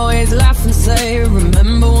would always laugh and say,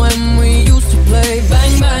 remember when we used to play?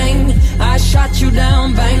 Bang, bang, I shot you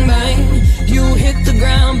down. Bang, bang, you hit the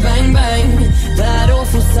ground. Bang, bang, that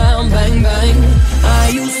awful sound. Bang, bang, I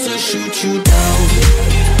used to shoot you down.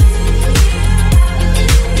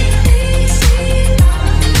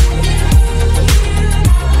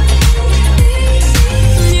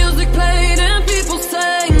 Music played and people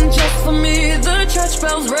sang. Just for me, the church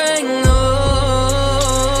bells rang.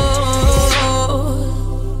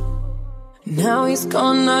 Now he's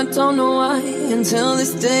gone, I don't know why. Until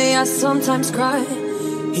this day I sometimes cry.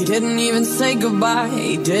 He didn't even say goodbye.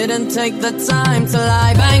 He didn't take the time to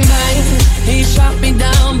lie. Bang, bang, he shot me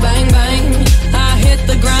down. Bang, bang, I hit hit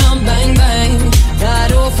the ground, bang bang. That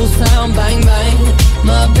awful sound, bang bang.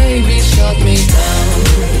 My baby shut me down.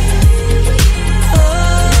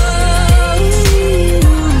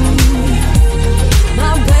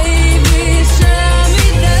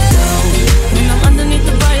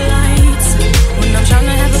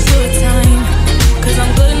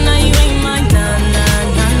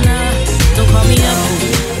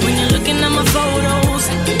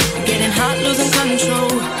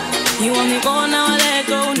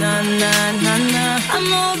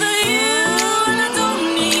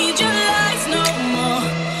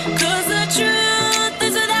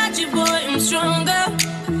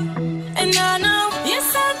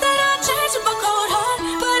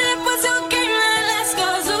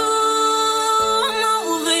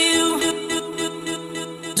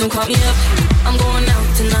 Call me up, I'm going out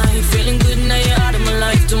tonight. Feeling good now you're out of my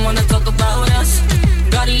life. Don't wanna talk about us,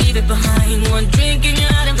 gotta leave it behind. One drink and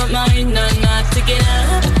you're out of my mind. Nah, take it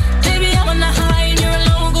up. Baby, I'm on the high and you're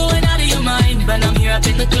alone, going out of your mind. But I'm here up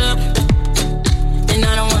in the club, and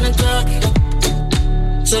I don't wanna talk.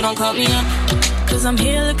 So don't call me up, cause I'm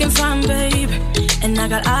here looking fine, babe. And I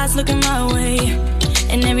got eyes looking my way,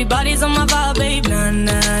 and everybody's on my vibe, babe.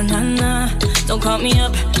 Nah, don't call me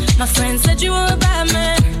up. My friend said you were a bad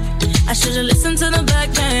man, I should've listened to the back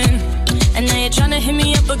then. And now you're tryna hit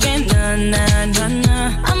me up again.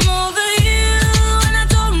 Nah. I'm over you, and I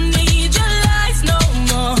don't need your lies no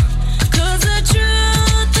more. Cause the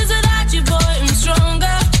truth is without you, boy, I'm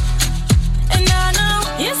stronger. And I know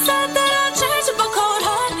you said that I'd change up a cold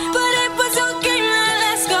heart, but it was your game that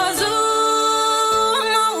last, cause ooh,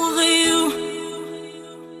 I'm over you.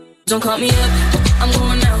 Don't call me up, I'm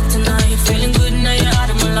going out tonight. Feeling good now you're out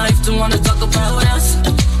of my life. Don't wanna talk about us,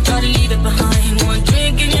 gotta leave it behind. One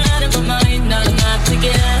drink and you're out of my mind. Nah, take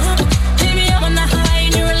it out. Baby, I'm on the high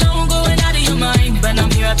and you're alone, going out of your mind. But I'm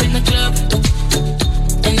here up in the club,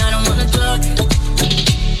 and I don't wanna talk.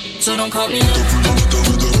 So don't call me up. Don't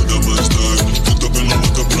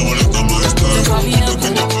call me up.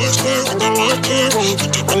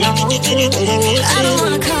 I don't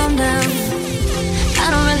wanna calm down, I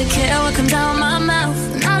don't really care what comes out my mouth,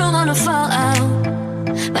 and I don't wanna fall out.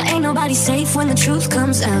 But ain't nobody safe when the truth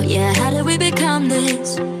comes out. Yeah, how did we become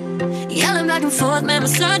this? Yelling back and forth, man, we're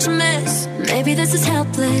such a mess. Maybe this is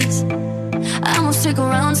helpless. I won't stick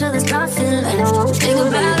around till there's nothing left. Think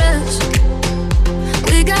about us,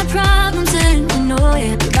 we got problems and we know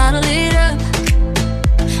it. We bottle it up,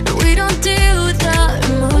 but we don't deal with our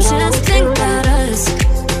emotions. Think about us,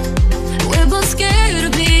 we're both scared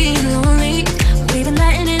of being lonely. We've been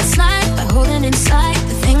letting it slide by holding inside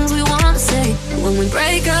the things we want to say. When we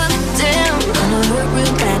break up, damn, gonna hurt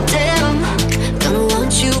real bad, damn. Gonna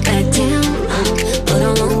want you back, damn, but I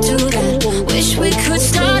won't do that. Wish we could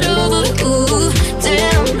start over, ooh,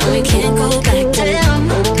 damn. No, we can't go back, damn.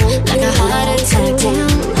 Like a heart attack,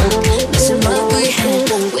 damn. Missing what we had.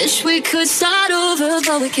 Wish we could start over,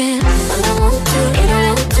 but we can't. I don't want to, I don't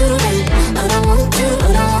want to do that. I don't want to, I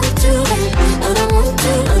don't want to do that. I don't want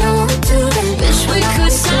to, I don't want to do that. Wish we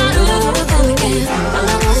could start over, but we can't. I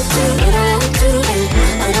don't want to, I don't want to do that.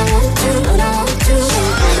 I don't want to, I don't want to do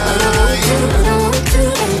that. I don't want to, I don't want to do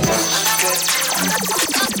that.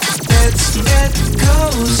 Let's get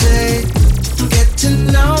cozy, get to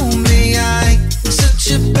know me. I'm such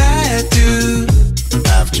a bad dude.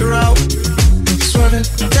 After all, swerving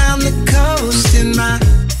down the coast in my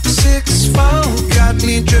 6'4", got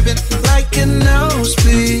me dripping like a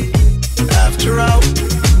nosebleed. After all,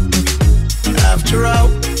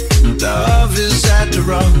 love is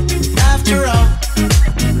after all. After all,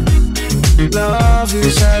 love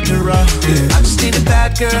is after all. I just need a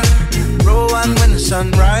bad girl, roll on when the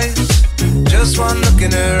sunrise. Just one look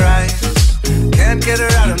in her eyes, can't get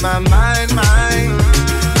her out of my mind.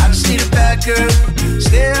 I just need a bad girl,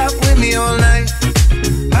 stay up with me all night.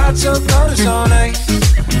 Heart so cold, it's so nice.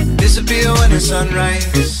 Disappear when the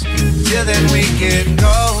sunrise. Till then we get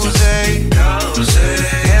cozy.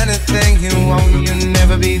 Anything you want, you'll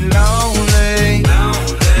never be lonely.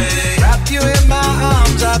 Wrap you in my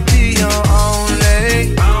arms, I'll be your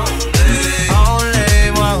only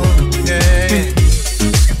one, yeah.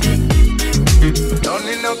 Don't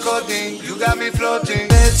need no codeine, you got me floating.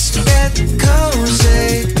 Let's get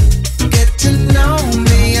cozy, get to know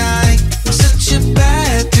me. I'm such a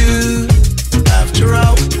bad dude. After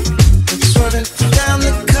all, swerving down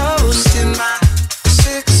the coast in my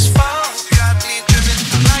 6'4", got me driven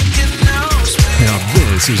like a nosebleed. Now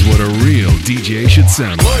this is what a real DJ should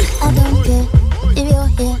sound like. I don't care if you're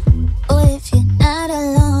here or if you're not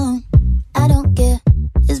alone. I don't care,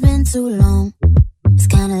 it's been too long. It's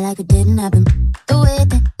kinda like it didn't happen. The way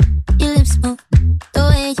that your lips move, the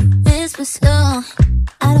way you whisper slow.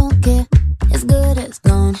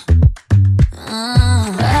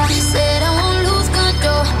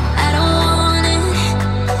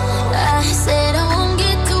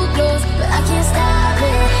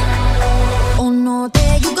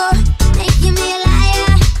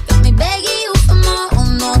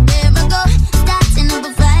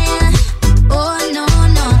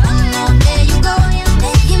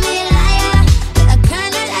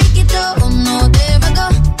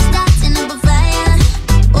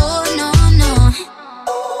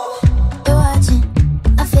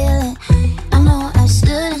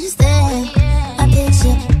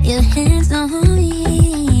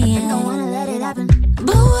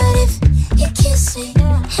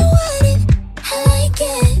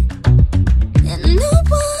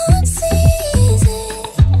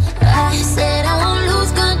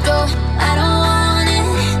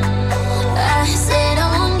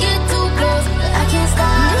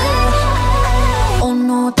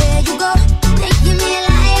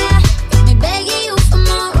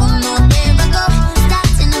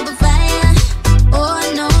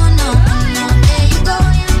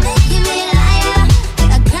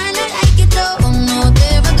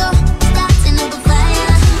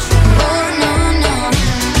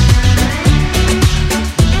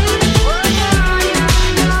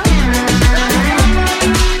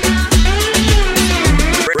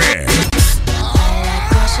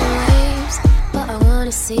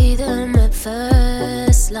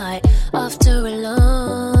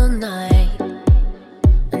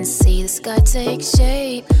 take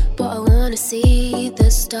shape, but I wanna see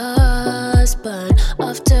the stars burn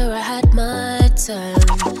after I had my turn.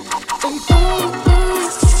 And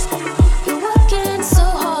you're working so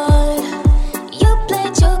hard. You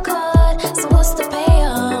played your card, so what's the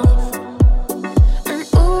payoff? And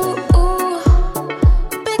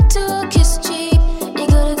big talk is cheap. You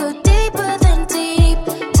gotta go deeper than deep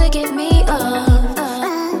to get me off.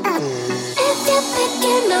 If you're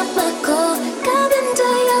picking up my call, come into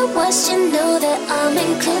your watch, you know that I'm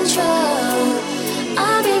in control.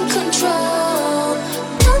 I'm in control.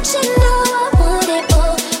 Don't you know I want it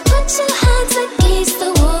all? Put your hands against the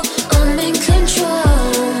wall. I'm in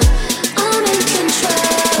control. I'm in control.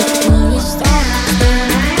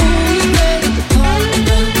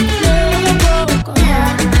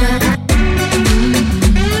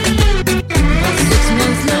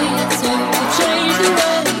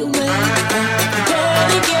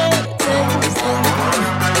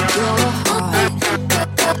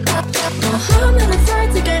 I'm not afraid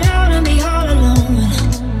to get out and be all alone.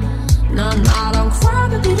 No, no, don't cry,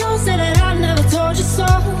 baby, don't say that I never told you so.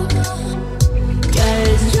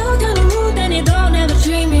 'Cause you're kinda rude and you don't ever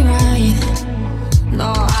treat me right. No,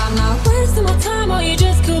 I'm not wasting my time, or you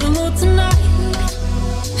just couldn't move tonight.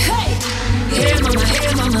 Hey, hey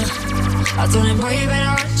mama, I told him, boy, you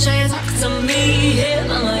better watch how you talk to me. Hey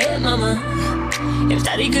mama, if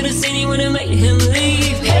daddy could've seen, he would've made him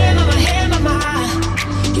leave. Hey mama,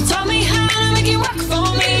 you taught me how to make it work for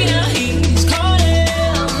me. Now he's calling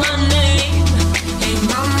my name. Hey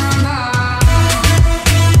mama.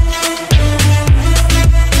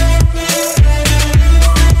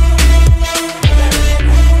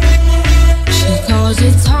 She calls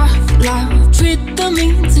it tough love, treat them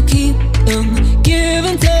mean to keep them. Give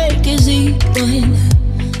and take is even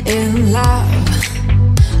in love.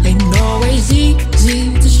 Ain't always easy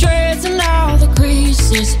to straighten out the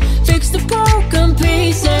creases, fix the broken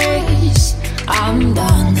pieces. I'm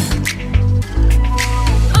done.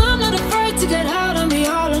 I'm not afraid to get out and be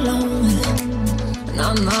all alone.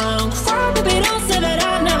 No, no, don't cry, baby, don't say that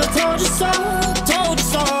I never told you so. Told you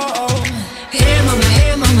so. Hey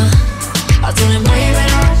mama, I told him, boy, you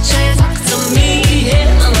better watch how you talk to me. Hey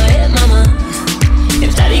mama,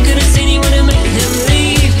 if daddy could've seen, he would've made him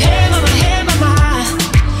leave. Hey mama,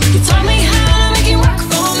 you taught me how to make it work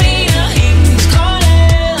for me. Now he's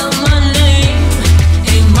calling my name.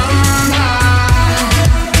 Hey mama.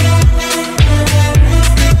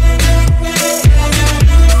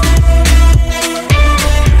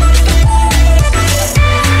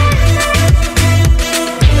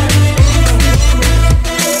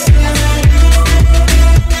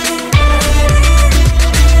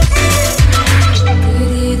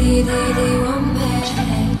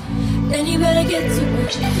 Then you better get to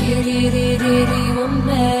work.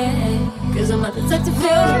 'Cause I'm about to touch the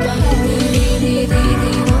field.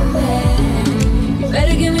 You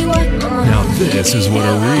better give me what, mama. Now this is what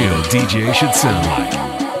a real DJ should sound like.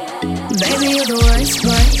 Baby, you're the worst,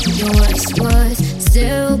 but your worst was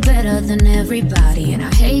still better than everybody. And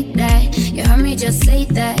I hate that you heard me just say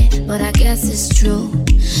that, but I guess it's true.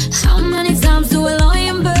 How many times do I lie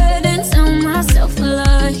in bed and tell myself a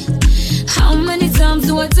lie? How many times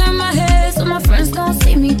do I turn my head so my friends don't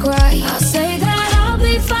see me cry? I say that I'll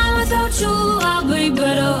be fine without you, I'll be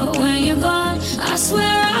better when you're gone. I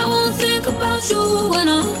swear I won't think about you when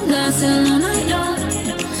I'm dancing all night long.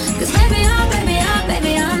 'Cause baby,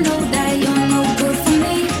 I know that you're no good for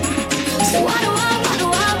me. So why do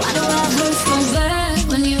I hurt so bad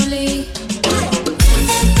when you leave?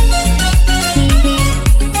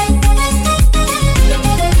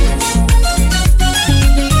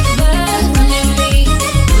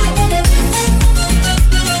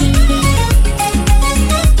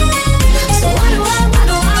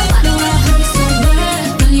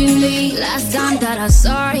 I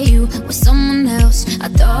saw you with someone else. I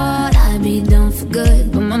thought I'd be done for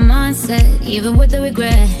good, but my mindset, even with the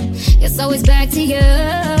regret, it's always back to you.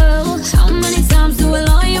 How many times do I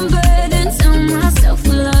lie in bed and tell myself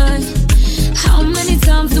a lie? How many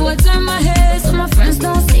times do I turn my head so my friends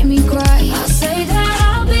don't see me cry? I say that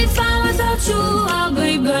I'll be fine without you, I'll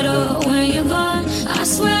be better when you're gone. I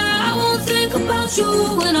swear I won't think about you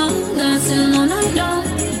when I'm dancing all night long.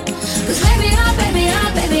 'Cause baby,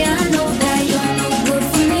 I know that you're no good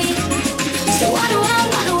for me. So why do I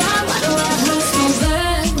hurt so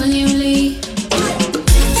bad when you leave?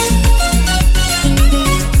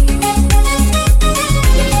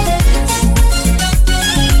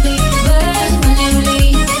 Bad when you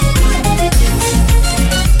leave.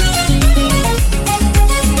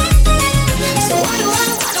 So why do I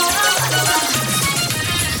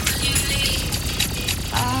when you leave?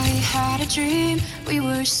 had a dream. We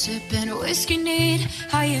were sipping whiskey neat,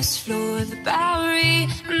 highest floor of the Bowery,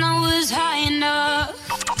 and I was high enough.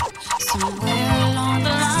 Somewhere along the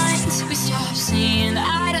lines, we stopped seeing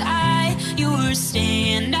eye to eye. You were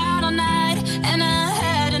staying out all night, and I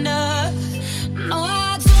had enough. No,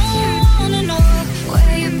 I don't wanna know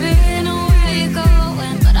where you've been or where you're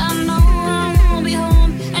going, but I know I won't be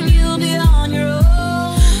home, and you'll be on your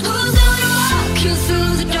own. Who's gonna walk you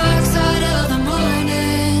through the dark side of the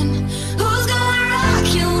morning? Who's gonna rock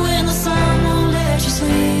you when the sun won't let you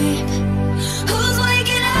sleep? Who's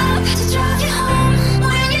waking up to drive you home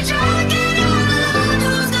when you're drunk and all alone?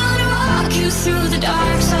 Who's gonna walk you through the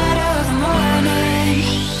dark side of the morning?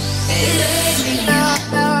 It ain't me.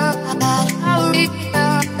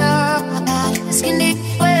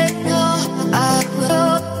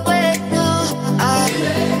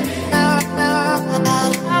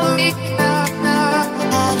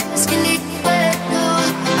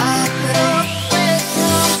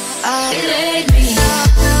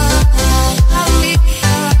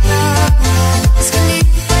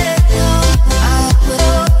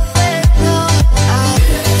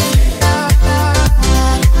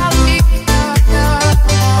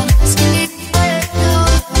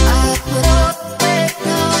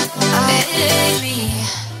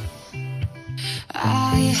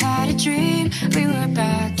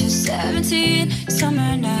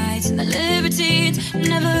 Summer nights and the libertines,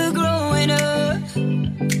 never growing up.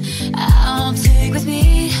 I'll take with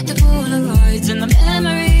me the Polaroids and the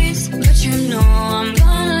memories, but you know I'm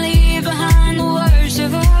gonna leave behind the worst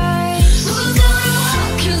of us. Who's gonna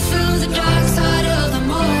walk you through the dark side of the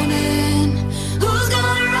morning? Who's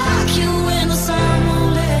gonna rock you when the sun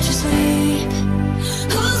won't let you sleep?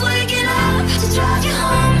 Who's waking up to drive you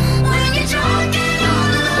home when you're drunk and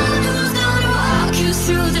all alone? Who's gonna walk you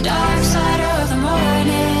through the dark side of the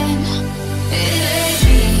morning? It ain't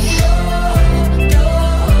me. No,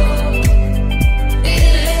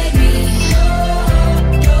 it ain't me. No,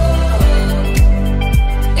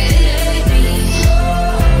 it ain't me.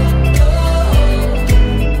 No,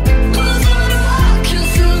 who's gonna walk you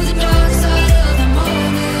through the dark side of the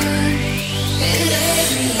morning? It ain't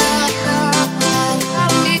me.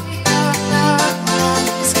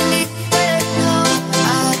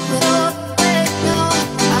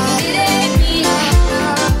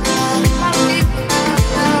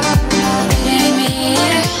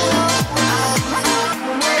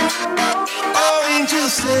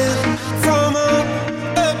 From up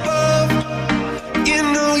above, you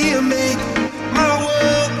know you make my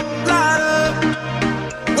world light up.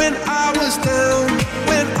 When I was down,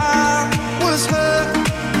 when I was hurt,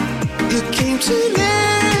 you came to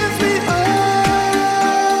lift me up.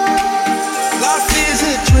 Life is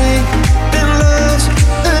a drink and love's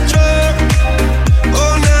a drug.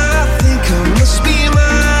 Oh, now I think I must be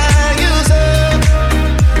my user.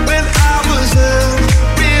 When I was down,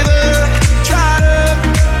 river dried up.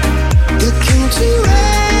 You came to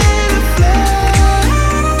rain and flood.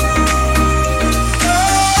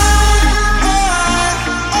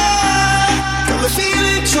 Got me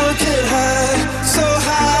feeling drunk and high, so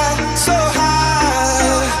high, so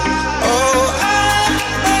high. Oh,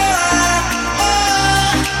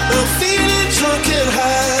 I'm feeling drunk and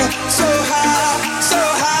high, so high, so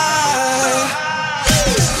high.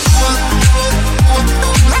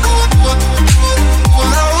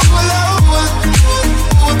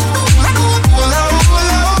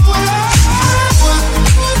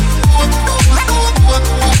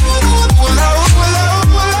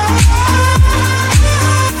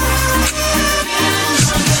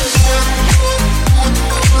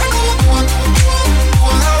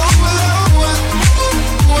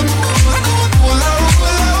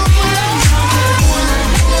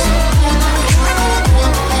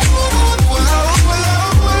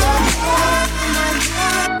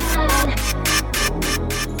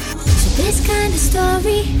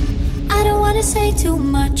 Story, I don't wanna say too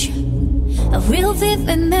much. A real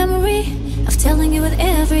vivid memory of telling you with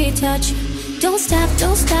every touch. Don't stop,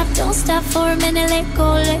 don't stop, don't stop for a minute. Let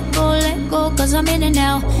go, let go, let go, cause I'm in it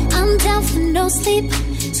now. I'm down for no sleep,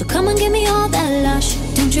 so come and give me all that lush.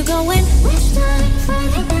 Don't you go in. This time,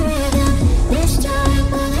 fighting the rhythm. This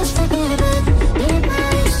time, let's forget it.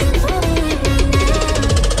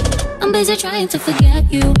 I'm busy trying to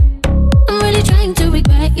forget you. I'm really trying to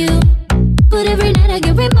regret you. But every night I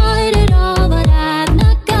get reminded of what I've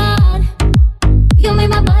not got. You made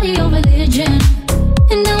my body your religion,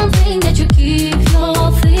 and now I'm praying that you keep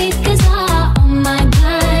your faith. Cause I, oh my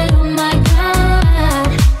God, oh my God,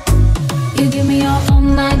 you give me your, oh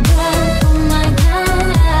my God, oh my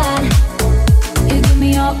God, you give me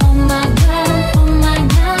your, oh my God, oh my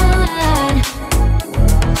God.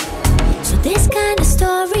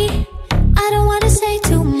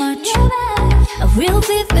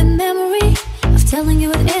 telling you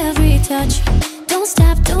with every touch. Don't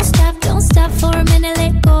stop, don't stop, don't stop for a minute.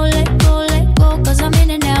 Let go, let go, let go, cause I'm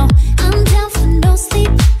in it now. I'm down for no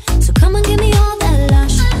sleep, so come and give me all that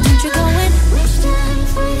lush. Don't you go in? Which time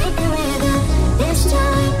for you to with it? This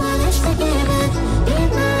time when it's forgiven. Be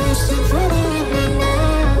nice and for the evening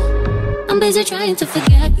now. I'm busy trying to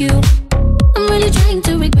forget you. I'm really trying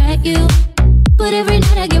to regret you. But every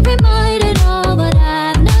night I get reminded of what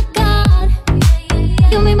I've not got.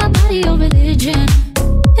 You made my body your religion,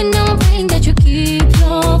 and now I'm praying that you keep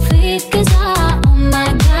your faith. Cause I, oh my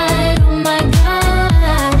God, oh my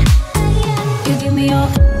God, you give me your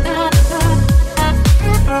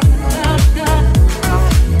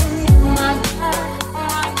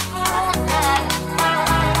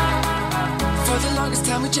For the longest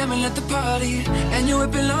time we jamming at the party, and you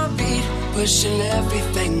whipping on beat, pushing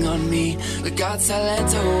everything on me. We got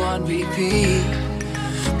Salento on repeat.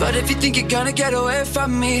 But if you think you're gonna get away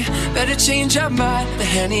from me, better change your mind. The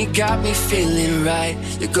Henny got me feeling right.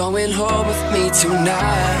 You're going home with me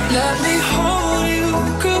tonight. Let me hold you,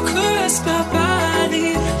 girl, caress my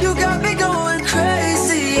body. You got me going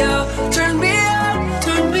crazy, yo. Turn me on,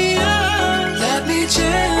 turn me on. Let me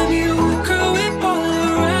jam you, girl, whip all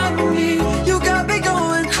around me. You got me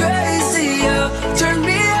going crazy, yo. Turn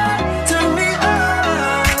me on, turn me on.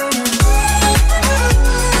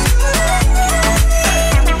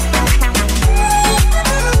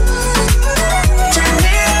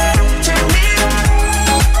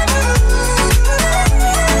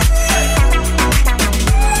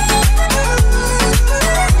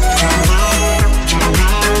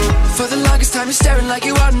 You're staring like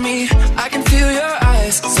you want me. I can feel your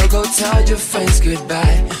eyes. So go tell your friends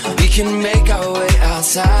goodbye. We can make our way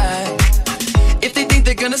outside. If they think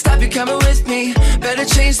they're gonna stop you coming with me, better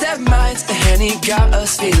change their minds. The Henny got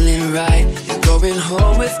us feeling right. You're going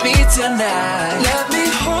home with me tonight. Let me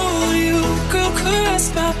hold you, girl,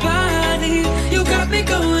 caress my body. You got me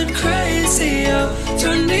going crazy, yo.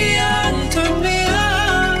 Turn me on, turn me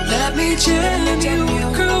on. Let me jam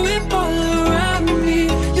you, girl, whip all around me.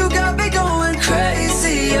 You got me going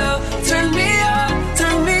crazy, yo. Turn me on,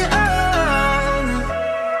 turn me on.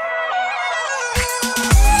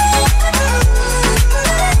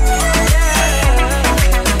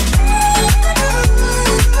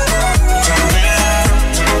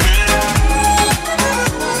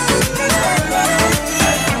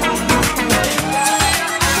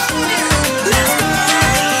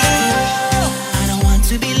 I don't want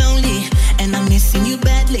to be lonely, and I'm missing you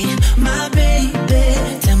badly, my baby.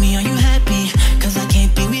 Tell me, are you happy? 'Cause I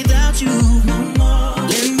can't be without you no more.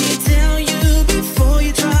 Let me tell you before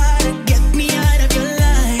you try to get me out of your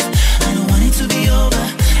life. I don't want it to be over,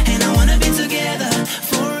 and I wanna be together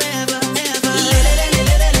forever, ever.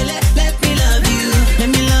 Let me love you. Let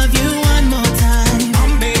me love you one more time.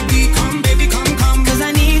 Come baby, come. 'Cause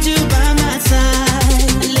I need you by my side.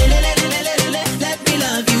 Let me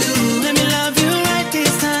love you. Let me love you right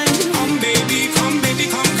this time. Come baby, come.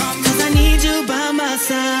 'Cause I need you by my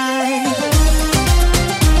side.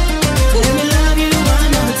 Let me love you one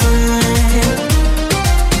more time.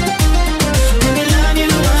 Let me love you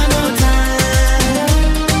one more time.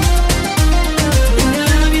 Let me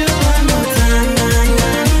love you one more time.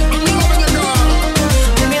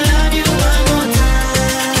 Let me love you one more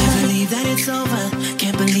time. Can't believe that it's over.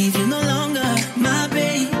 Can't believe you no longer my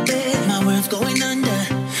baby. My world's going under,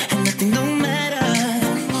 and nothing don't matter.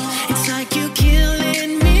 It's like you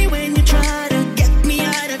killing me when you try to get me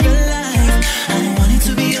out of your life. I don't want it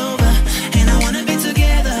to be over, and I wanna be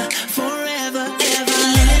together forever, ever.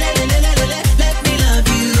 Let me love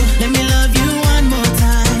you. Let me love you one more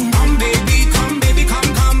time. Come baby, come.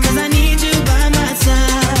 'Cause I need you by my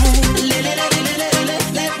side.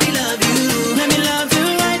 Let me love you. Let me love you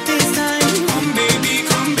right this time. Come baby,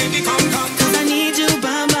 come. 'Cause I need you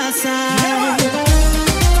by my side.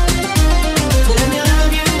 Let me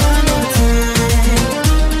love you one more time.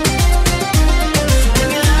 Let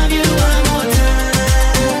me love you one more time.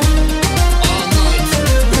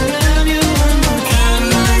 Let me love you one more time.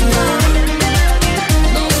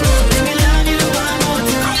 Let me love you one more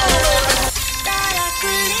time. Thought I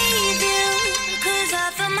could leave you, 'cause I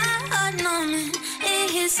felt my heart numbing. It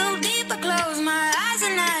hit so deep, I closed my eyes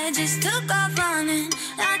and I just took off running.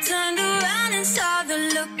 I turned around and saw the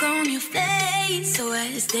look on your face. So I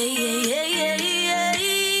stay.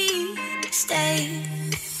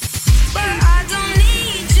 But I don't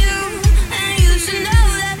need you, and you should know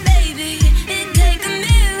that, baby. It'd take a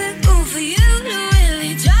miracle for you to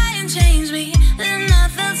really try and change me. Then I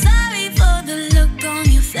felt sorry for the look on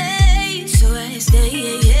your face. So I stay.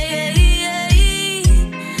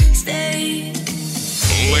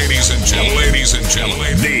 Ladies and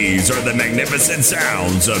gentlemen, these are the magnificent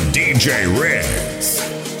sounds of DJ Riggs.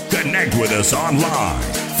 Connect with us online.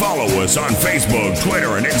 Follow us on Facebook,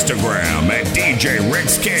 Twitter, and Instagram at DJ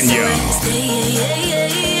Riggs Kenya.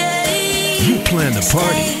 You plan the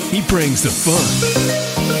party, he brings the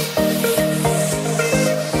fun.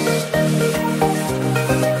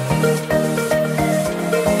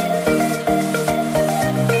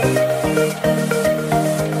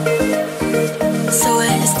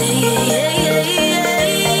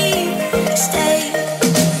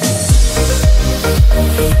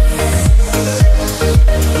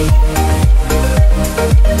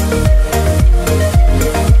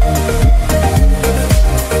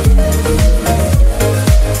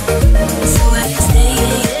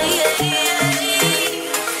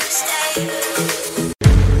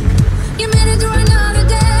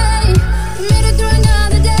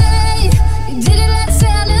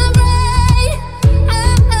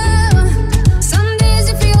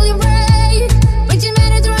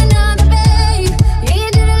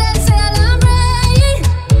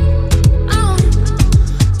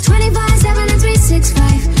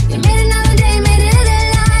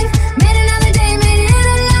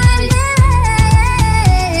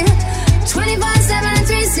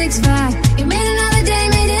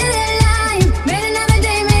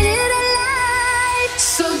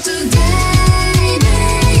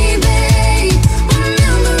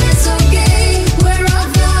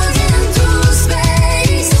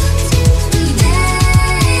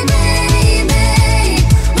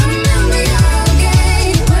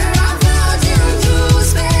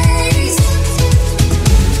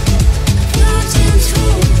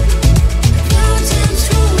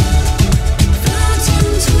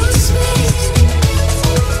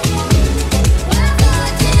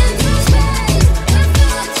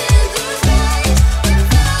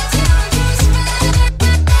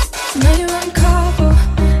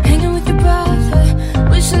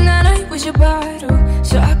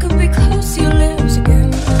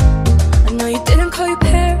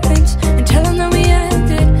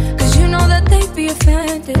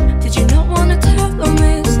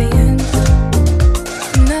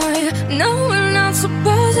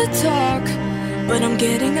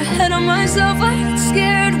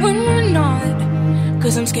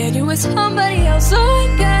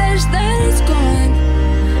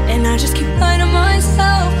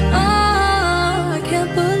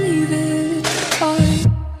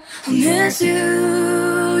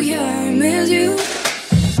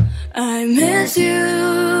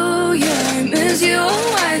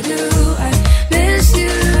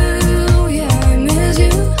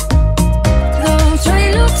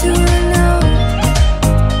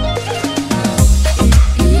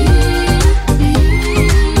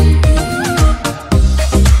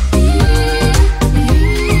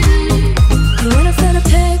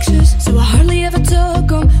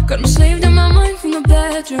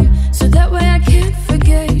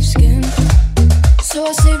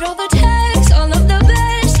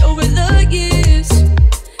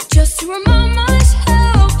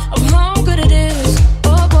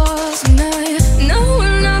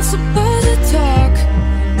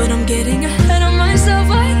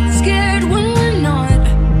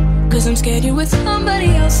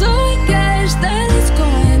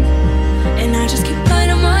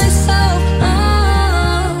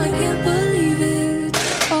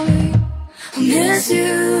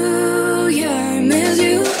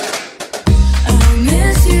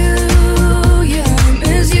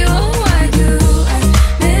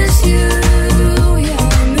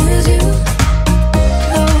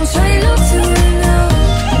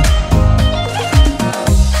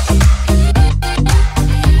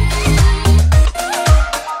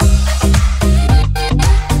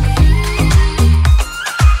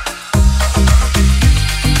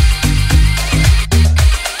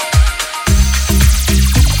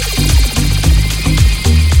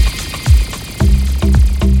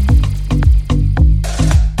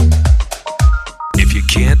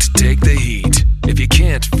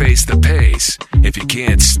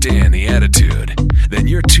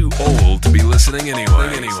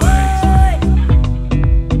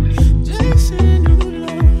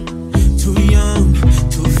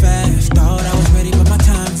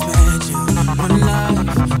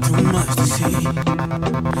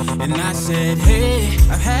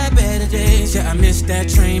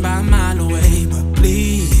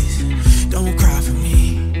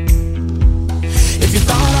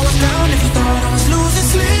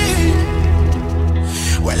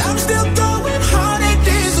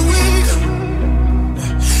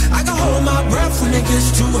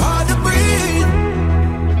 It's too hard to breathe.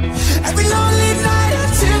 Every lonely night, I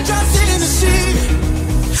teardrops in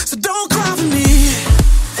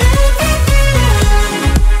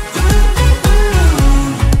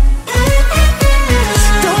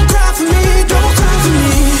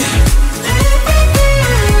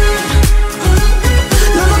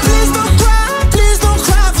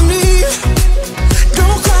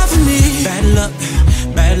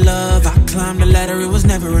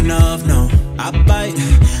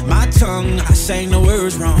my tongue, I sang the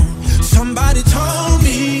words wrong. Somebody told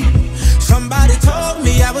me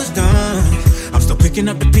I was done. I'm still picking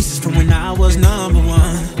up the pieces from when I was number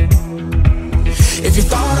one. If you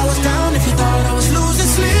thought I was down, if you thought I was losing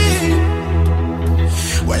sleep,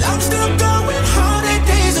 well, I'm still going 100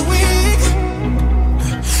 days a week.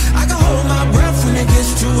 I can hold my breath when it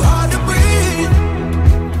gets too hard to breathe.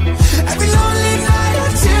 Every lonely night, I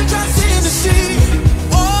teardrops in the sea.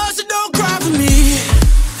 Oh, so don't cry for me.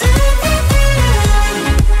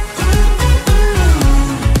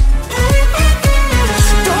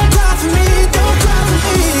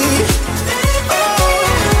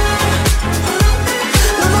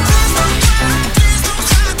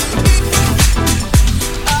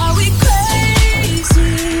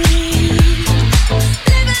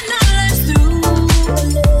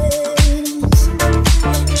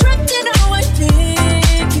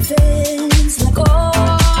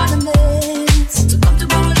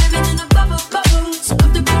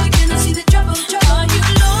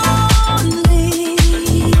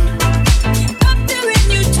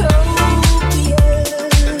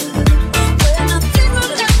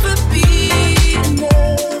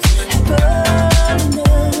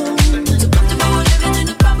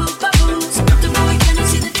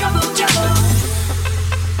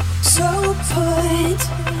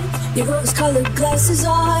 Glasses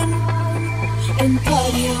on and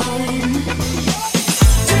party on.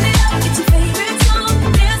 Turn it up, it's your favorite song.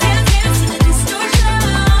 Dance, dance, dance to the distortion.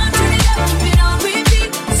 Turn it up, keep it on repeat.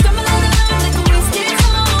 Stumble around like a wasted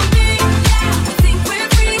zombie. Yeah, we think we're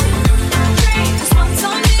free. Drink this one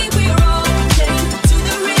song, we're all playing to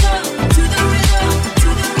the rhythm, to the rhythm, to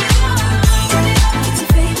the rhythm. Turn it up, it's your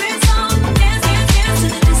favorite song. Dance, dance, dance to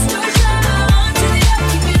the distortion. Turn it up,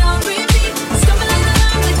 keep it on repeat. Stumble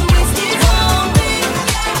around like a wasted zombie.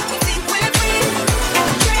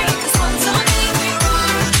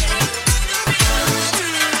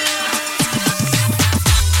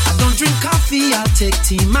 I'll take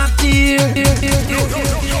tea, my dear.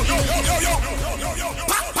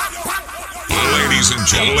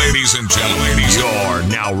 Ladies and gentlemen, you're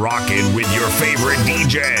now rocking with your favorite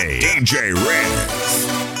DJ, DJ Riggs.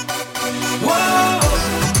 Whoa!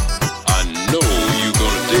 I know you're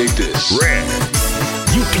gonna dig this.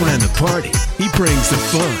 Riggs. You plan the party, he brings the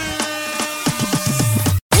fun.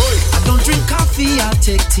 I don't drink coffee, I'll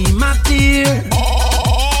take tea, my dear.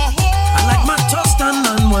 I like my toast done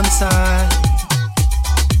on one side.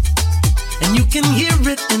 And you can hear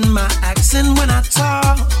it in my accent when I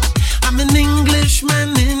talk. I'm an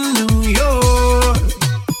Englishman in New York.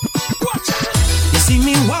 You see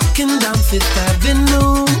me walking down Fifth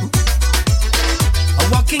Avenue, a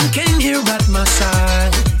walking cane here at my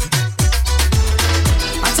side.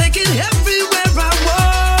 I take it everywhere I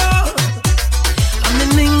walk. I'm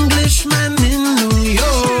an Englishman in New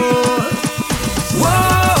York.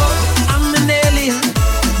 Whoa, I'm an alien,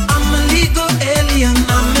 I'm a legal alien.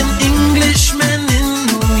 I'm an Englishman in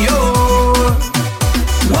New York.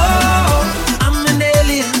 Whoa, I'm an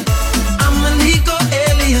alien, I'm a legal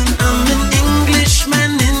alien. I'm an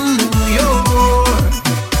Englishman in New York.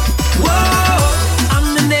 Whoa, I'm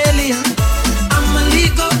an alien, I'm a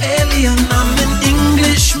legal alien. I'm an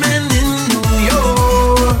Englishman in New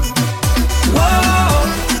York. Whoa,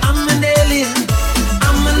 I'm an alien,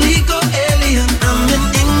 I'm a legal alien. I'm an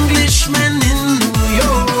Englishman in New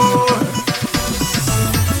York.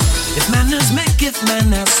 If manners maketh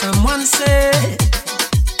man, as someone said,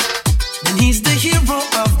 then he's the hero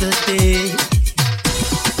of the day.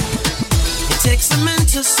 It takes a man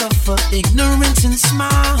to suffer ignorance and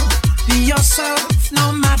smile. Be yourself,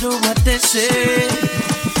 no matter what they say.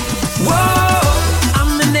 Whoa,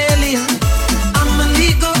 I'm an alien, I'm a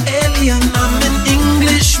legal alien. I'm an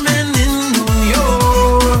Englishman in New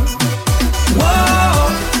York. Whoa,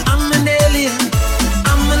 I'm an alien,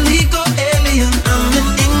 I'm a legal alien. I'm an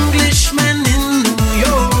Englishman in New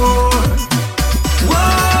York.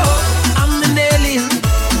 Whoa, I'm an alien,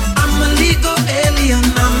 I'm a legal alien.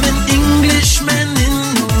 I'm an Englishman in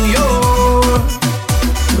New York.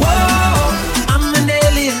 Whoa, I'm an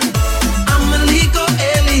alien, I'm a legal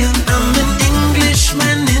alien. I'm an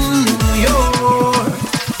Englishman in New York.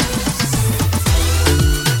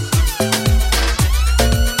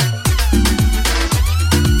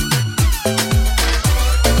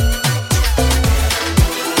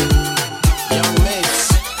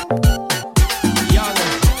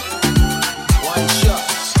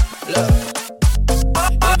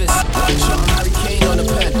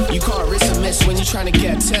 tryna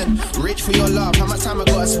get 10. Rich for your love, how much time I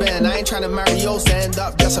gotta spend? I ain't tryna marry yours to end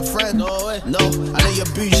up just a friend. No way. No, I know you're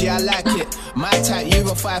bougie, I like it. My type, you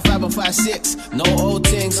go 5'5" or 5'6". No old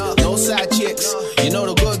things, no side chicks. You know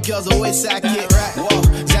the good girls always sidekick, right? Whoa,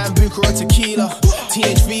 Zambuca or tequila.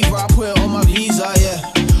 Teenage fever, I put it on my visa, yeah.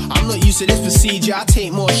 I'm not used to this procedure. I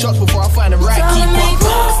take more shots before I find the right keeper.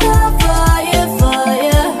 For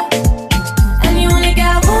you. And you only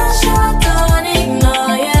got one shot, don't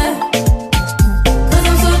ignore ya. Cause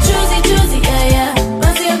I'm so choosy, yeah, yeah.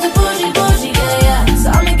 Bossy up to bougie, yeah, yeah. So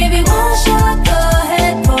I'ma give you one shot, go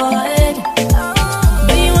ahead for it.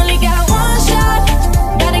 But you only got one shot,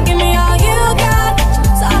 gotta give me all you got.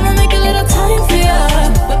 So I'ma make a little time for you.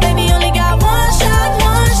 But baby, you only got one shot,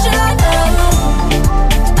 one shot.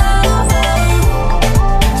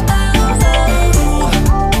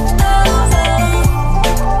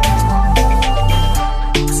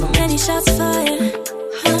 So many shots fired,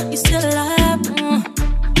 huh? You still alive?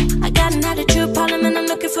 I got an attitude problem and I'm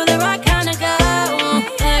looking for the right kind of guy.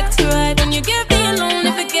 Act right when you get me alone.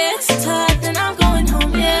 If it gets tight, then I'm going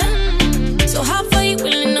home, yeah. So how far you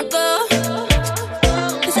willing to go?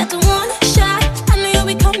 Is that the one shot? I know you'll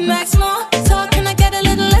be coming back small. So can I get a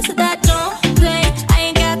little less of that? Don't play. I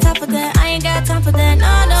ain't got time for that. I ain't got time for that.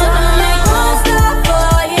 No, no. So I'ma make one stop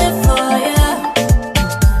for you.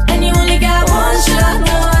 And you only got one shot,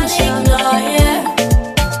 one ignore, yeah.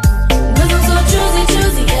 Cause I'm so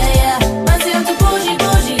choosy, yeah, yeah. Bossy up to bougie,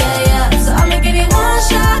 yeah, yeah. So I'ma give you one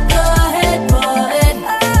shot, go ahead for it.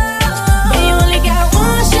 But you only got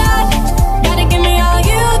one shot, gotta give me all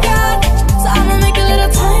you got. So I'ma make a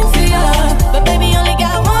little time for you. But baby, you only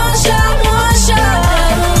got one shot, one shot.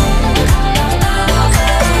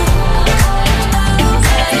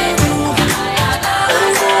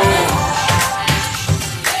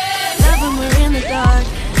 Love when we're in the dark,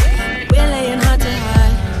 we're laying hard to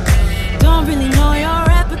hide. Don't really know your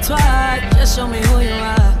repertoire, just show me who you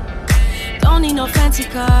are. Don't need no fancy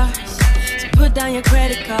cars, so put down your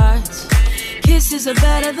credit cards. Kisses are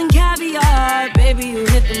better than caviar, baby, you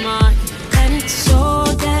hit the mark. And it's so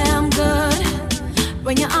damn good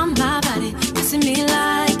when you're on my body, kissing me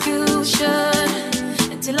like you should.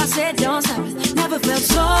 Until I said don't stop it, never felt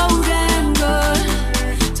so damn good.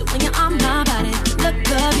 So when you're on my body, look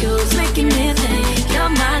of you's making me think you're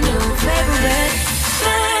my new favorite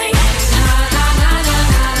thing.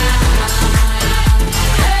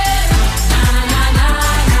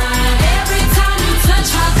 Every time you touch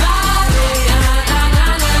my body,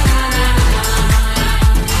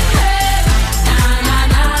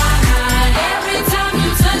 every time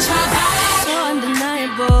you touch my body, so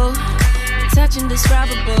undeniable, touch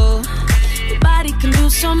indescribable. Your body can do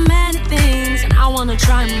so many things, and I wanna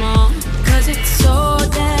try them all. Cause it's so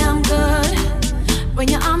damn good when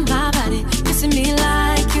you're on my body, kissing me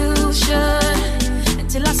like you should.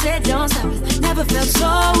 Until I said don't stop it, never felt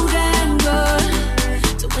so damn good.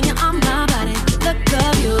 So when you're on my body, the look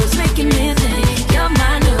of you's making me think you're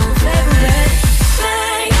my new favorite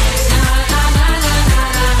thing.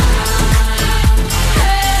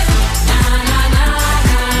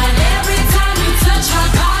 Every time you touch my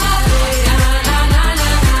body,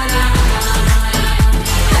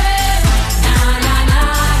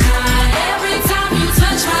 every time you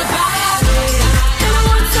touch my body, never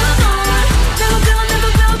want some more, never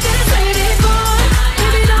felt this way before.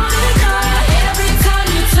 Baby, don't ignore. Every time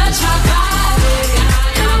you touch my body,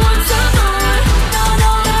 never want some more. No,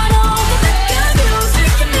 no, no, no. The look of you's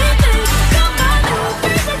making me think you're my new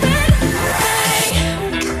favorite thing.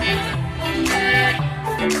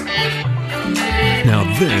 Now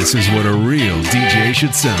this is what a real DJ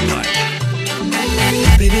should sound like.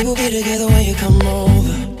 Baby, we'll be together when you come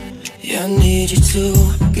over. Yeah, I need you to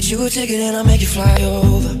get you a ticket and I'll make you fly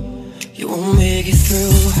over. You won't make it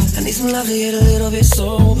through. I need some love to get a little bit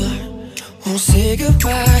sober. Won't say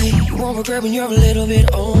goodbye. You won't regret when you're a little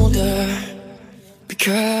bit older.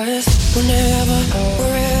 Because whenever,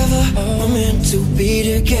 wherever we're meant to be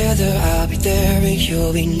together, I'll be there and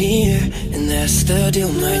you'll be near. And that's the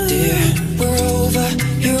deal, my dear. We're over,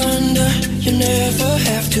 you're under. You never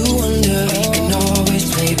have to wonder. You can always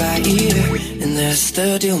play by ear. And that's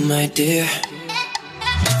the deal, my dear.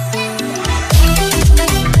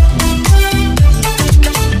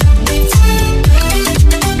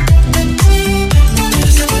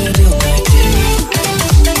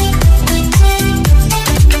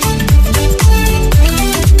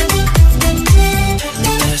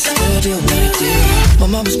 My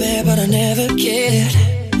mama's mad, but I never cared.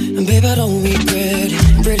 And babe, I don't regret it.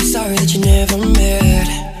 I'm pretty sorry that you never met.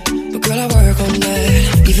 But girl, I work on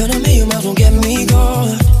that. Even a million miles won't get me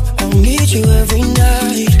gone. I'll meet you every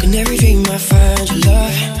night. In every dream I find your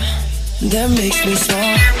love. that makes me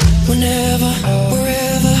smile. Whenever,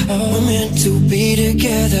 wherever, we're meant to be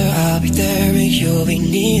together. I'll be there and you'll be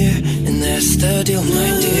near, and that's the deal, my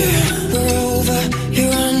dear. We're over,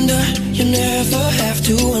 you're under, you never have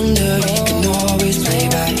to wonder. You can always play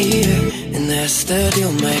by ear, and that's the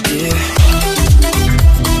deal, my dear.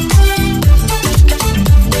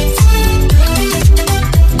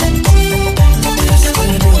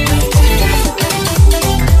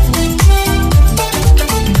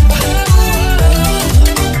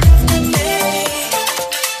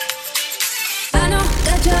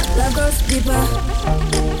 Deeper.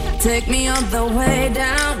 Take me all the way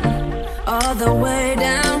down, all the way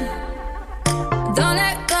down. Don't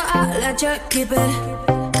let go, I'll let you keep it.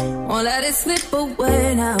 Won't let it slip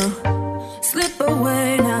away now, slip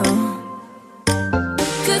away now.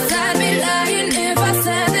 Cause I'd be lying if I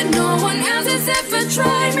said that no one else has ever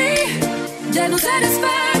tried me. That don't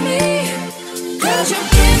satisfy me. Cause you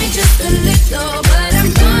give me just a little, but I'm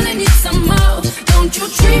gonna need some more. Don't you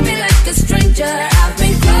treat me like a stranger, I've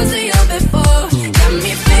been close to you before. Got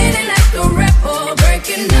me feeling like a rebel,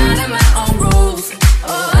 breaking out of my own rules.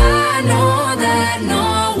 Oh, I know that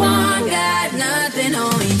no one got nothing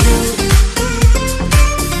on you.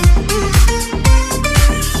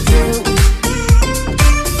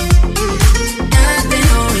 Nothing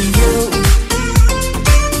on you.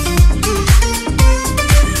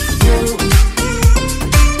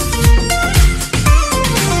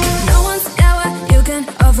 No one's got what you can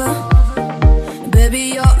offer. Baby,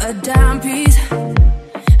 you're a dime piece,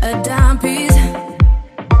 a dime piece.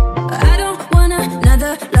 I don't want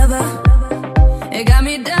another lover. It got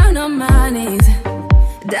me down on my knees,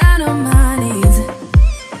 down on my knees.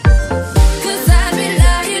 Cause I'd be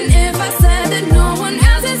lying if I said that no one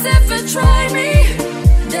else has ever tried me.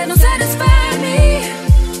 That don't satisfy me.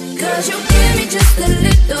 Cause you give me just a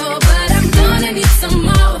little, but I'm gonna need some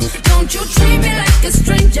more. Don't you treat me like a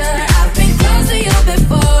stranger, I've been close to you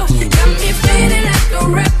before. Got me feeling like a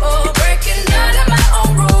rebel, breaking out of my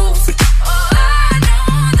own rules. Oh, I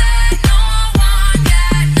know that no one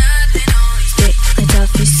got nothing on you. Stick like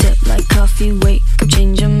toffee, sip like coffee, wake up,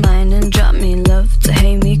 change your mind and drop me love. To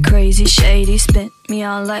hate me crazy, shady, spit me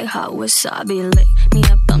out like hot wasabi. Lick me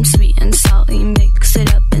up, I'm sweet and salty, mix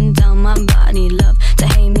it up and down my body. Love to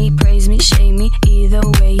hate me, praise me, shame me, either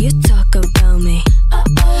way you talk about me.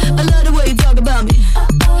 I love the way you talk about me.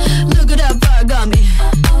 Look at how far it got me.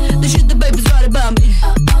 The shit the papers write about me.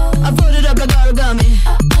 I fold it up like origami.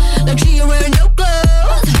 Like she ain't wearing no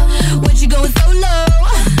clothes when she going so low.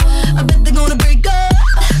 I bet they're gonna break up,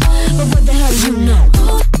 but what the hell do you know?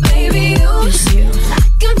 Ooh, baby, you. Yes, you. I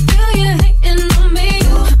can feel you hating on me.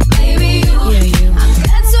 Ooh, baby, you. Yeah, you. I'm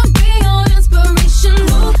glad to be your inspiration.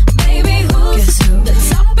 Ooh, baby, who's Guess who? the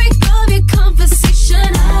topic of your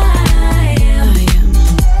conversation? I am.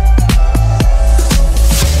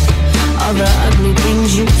 All the ugly things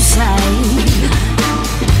you say,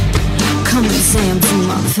 come and say them to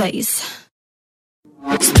my face.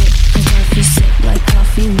 Spit like coffee, sip like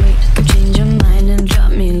coffee, wake up, change your mind and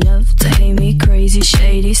drop me love. To hate me crazy,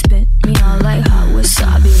 shady, spit me out like hot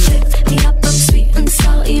wasabi. Lick me up, I'm sweet and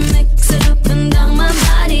salty, mix it up and down my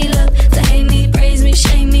body. Love to hate me, praise me,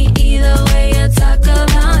 shame me, either way you talk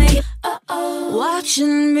about me.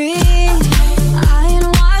 Watching me, I ain't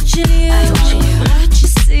watching you. What you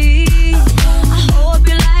see, I hope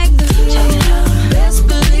you like the view. Best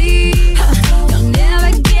believe you'll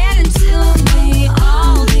never get into me.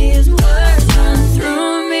 All these words run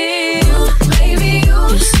through me. Baby, you.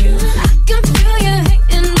 Yes, you. I can feel you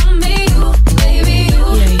hating on me. Ooh, baby, you.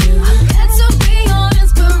 Yeah, you. I'm glad to be your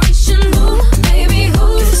inspiration. Ooh, baby,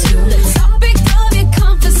 who's Yes, you. the topic of your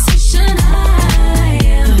conversation? I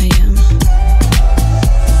am.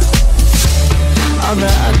 All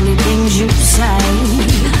the ugly things you say,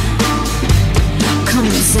 come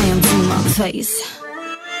and say them to my face.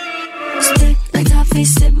 Stick like toffee,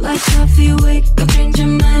 sip like coffee, wake up, change your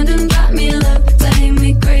mind and drop me love. To hate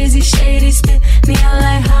me crazy, shady, spit me out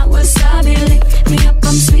like hot wasabi. Lick me up,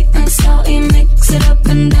 I'm sweet and salty, mix it up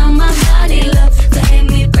and down my body. Love to hate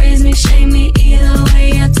me, praise me, shame me, either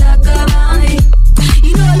way you talk about me.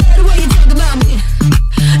 You know I love the way you talk about me.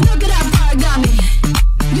 Look at how far it got me.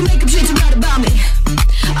 You make up shit to write about me.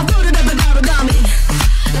 I put it up like origami.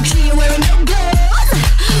 Like she ain't wearing no clothes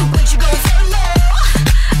when she goes so low.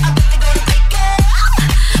 I bet they gonna take up,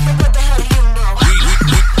 but what the hell do you know?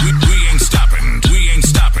 We ain't stopping. We ain't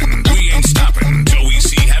stopping. We ain't stopping till we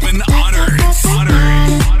see heaven on earth. On earth.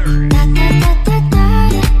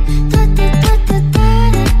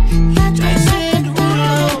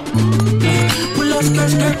 Pull up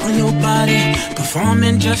skirt on your body,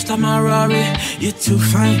 performing just like my Rari. You're too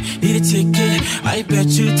fine, need a ticket. I bet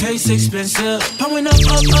you taste expensive. Pouring up,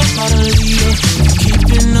 out a leader.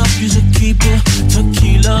 Keeping up, you's a keeper.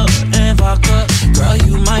 Tequila and vodka. Girl,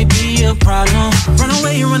 you might be a problem. Run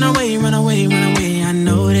away, run away, run away, run away. I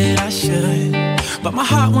know that I should, but my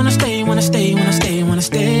heart wanna stay, wanna stay, wanna stay, wanna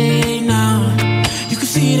stay now. You can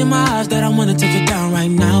see it in my eyes that I wanna take it down right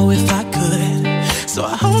now if I could. So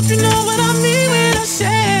I hope you know what I mean when I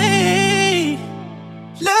say,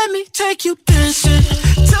 let me take you dancing.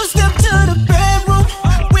 Two-step to the bedroom.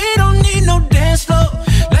 We don't need no dance floor.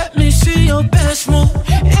 Let me see your best move.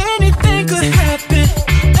 Anything could happen.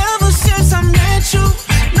 Ever since I met you,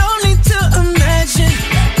 no need to imagine.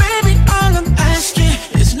 Baby, all I'm asking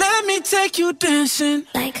is let me take you dancing.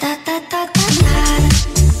 Like da da da da da.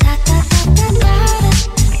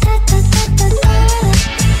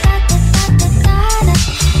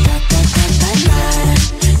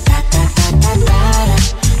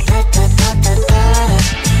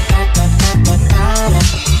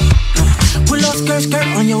 Skirt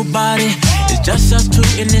on your body, it's just us two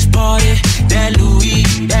in this party. That Louis,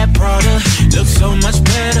 that Prada, looks so much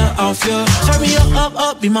better off you. Turn me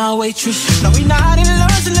up, be my waitress. No, we not in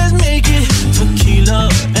love, so let's make it. Tequila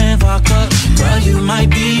and vodka, girl, you might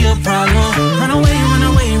be a problem. Run away, run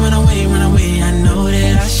away, run away, run away. I know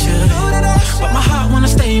that I should, but my heart wanna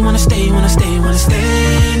stay, wanna stay, wanna stay, wanna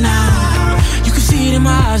stay now. You can see it in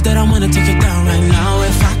my eyes that I wanna take it down right now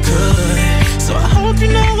if I could. So I hope you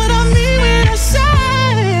know what I mean when I say,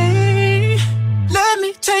 let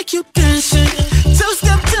me take you dancing.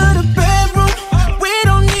 Two-step to the bedroom. We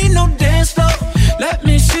don't need no dance floor. Let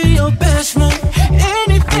me see your best move.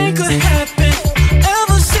 Anything could happen.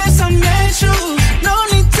 Ever since I met you, no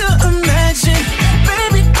need to imagine.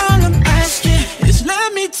 Baby, all I'm asking is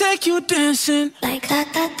let me take you dancing. Like da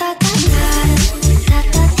da da da da.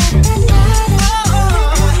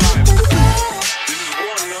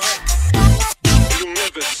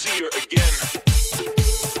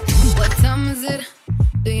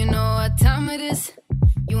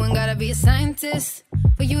 Be a scientist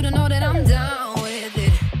for you to know that I'm down with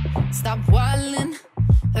it. Stop wildin',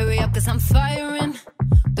 hurry up 'cause I'm firing.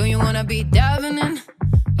 Don't you wanna be diving in?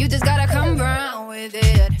 You just gotta come round with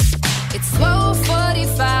it. It's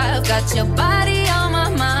 12:45, got your body on my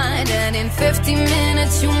mind, and in 50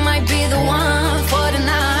 minutes you might be the one for the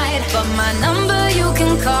night. But my number you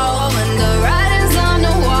can call when the writing's on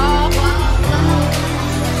the wall.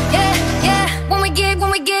 Yeah, yeah, when we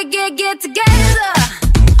get together.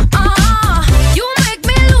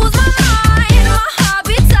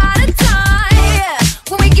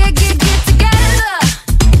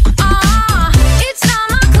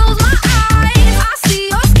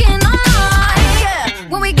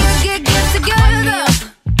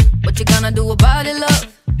 Do about it, love,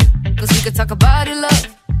 'cause we could talk about it, love,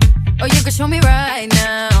 or you could show me right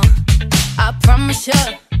now. I promise you,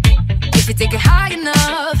 if you take it high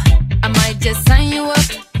enough, I might just sign you up,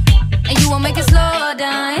 and you won't make it slow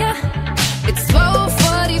down, yeah. It's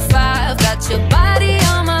 12:45, got your body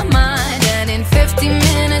on my mind, and in 50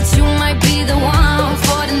 minutes you might be the one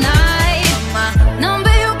for the night. My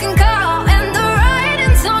number you can call, and the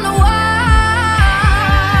writing's on the wall.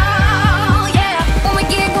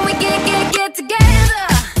 Together,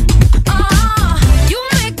 you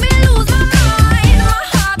make me lose my mind. My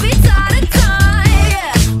heart beats out of time.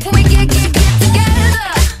 Yeah, when we get together,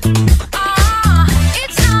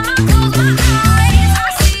 each time I close my eyes, I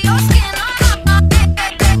see your skin on my neck.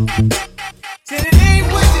 Said it ain't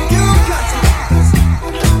what you got to.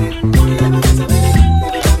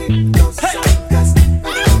 Hey.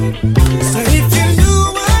 So if you knew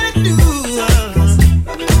what I do,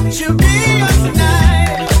 she'll be yours tonight.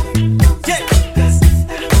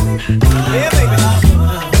 Yeah, baby.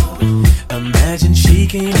 Imagine she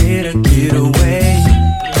can't let her get away.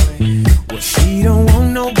 Well, she don't want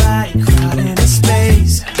nobody crowding her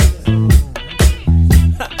space.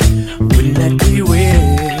 Wouldn't that be weird?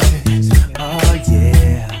 Oh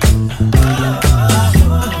yeah.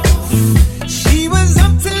 She was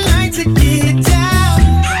up tonight to get down,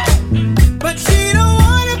 but she don't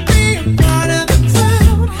wanna be a part of the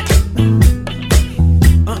crowd.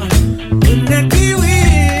 Wouldn't that be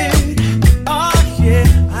weird? Oh yeah.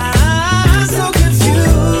 I'm so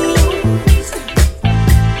confused.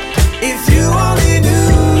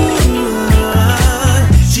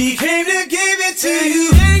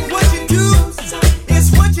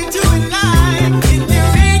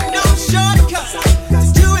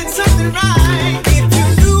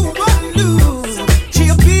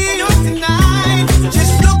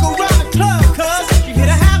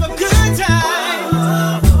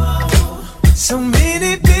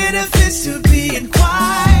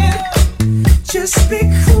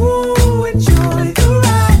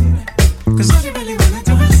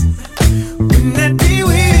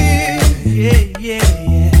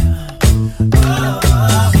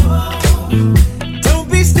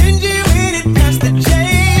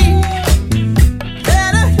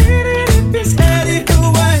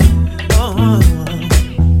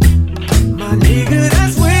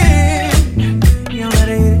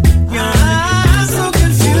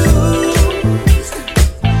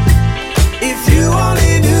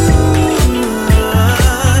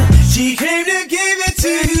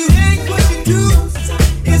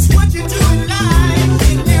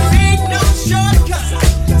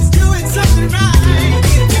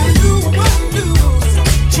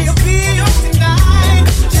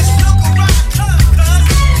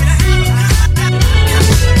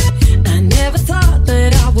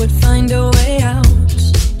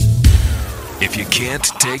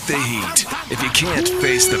 take the heat, if you can't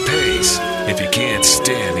face the pace, if you can't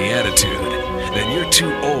stand the attitude, then you're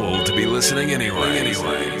too old to be listening anyway.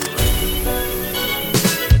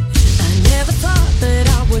 I never thought that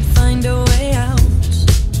I would find a way out.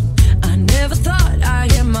 I never thought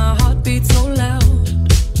I'd hear my heartbeat so loud.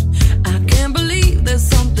 I can't believe there's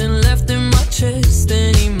something left in my chest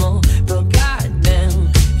anymore. But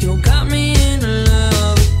goddamn, you got me in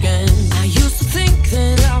love again. I used to think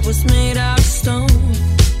that I was made out of stone.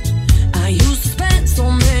 I used to spend so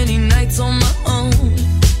many nights on my own.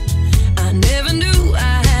 I never knew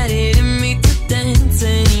I had it in me to dance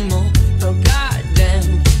anymore. But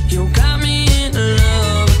goddamn, you got me in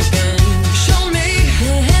love again. Show me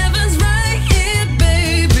the heavens right here,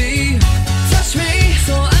 baby. Touch me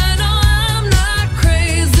so I know I'm not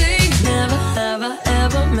crazy. Never have I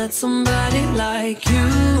ever met somebody like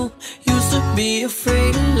you. Used to be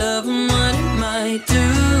afraid of love and what it might do.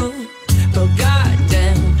 But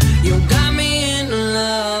goddamn, you got me in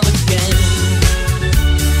love again.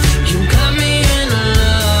 You got me in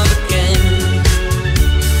love again.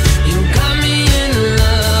 You got me in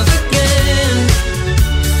love again.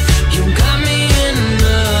 You got me in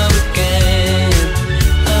love again,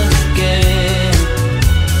 again.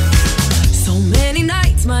 So many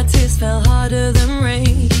nights my tears fell harder than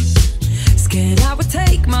rain. Scared I would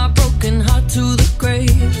take my broken heart to the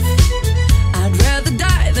grave. I'd rather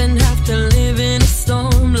die than have to live in a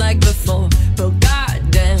storm like before. But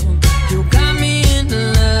goddamn, you got me in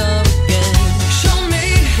love again. Show me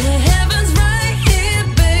the heavens right here,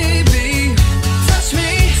 baby. Touch me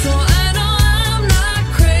so I know I'm not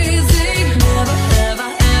crazy. Never have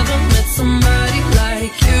I ever met somebody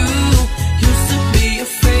like you. Used to be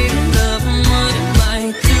afraid of love and what it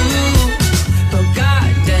might do. But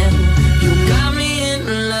goddamn, you got me in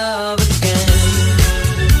love again.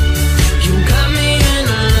 You got me in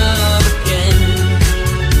love again.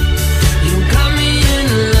 You got me in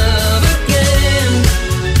love again.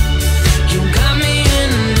 You got me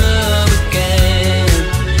in love again,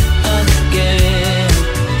 again.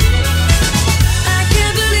 I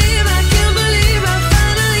can't believe I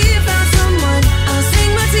finally found someone. I'll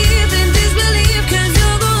sink my teeth in disbelief 'cause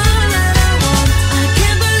you're the one that I want. I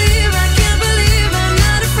can't believe I'm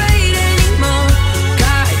not afraid anymore.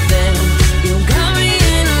 Goddamn, you got me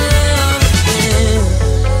in love again.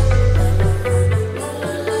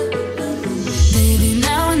 Baby,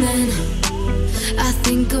 now and then I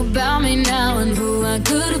think about me now and who I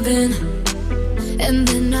could have been. And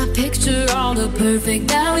then I picture all the perfect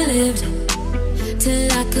that we lived,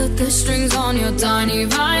 till I cut the strings on your tiny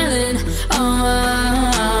violin.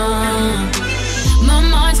 My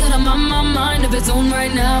mind's got a mind of its own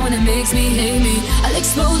right now, and it makes me hate me. I'll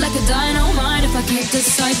explode like a dynamite if I can't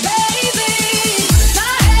decide, baby.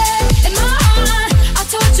 My head and my heart are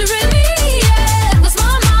torturing me, yeah. Lost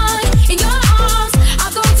my mind in your arms. I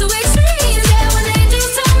go to extremes, yeah. When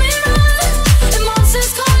angels tell me run, and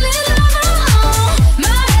monsters call it love.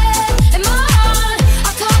 My head and my heart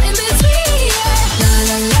are caught in between, yeah. La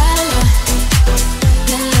la la la,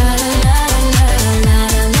 la la la la la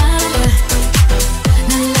la la.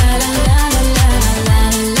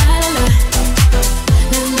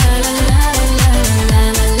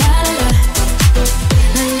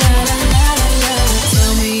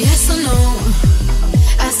 Tell me yes or no.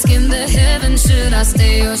 Asking the heavens, should I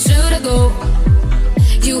stay or should I go?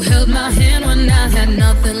 You held my hand when I had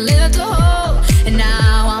nothing left to hold, and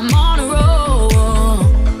now I'm on a roll.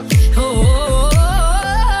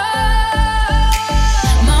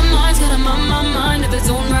 My mind's got a mind of its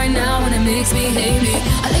own right now, and it makes me hate me.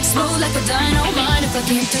 I'll explode like a dynamite if I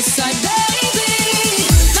can't decide, baby.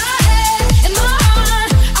 My head and my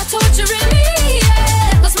heart are torturing me,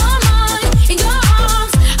 yeah. Lost my mind in your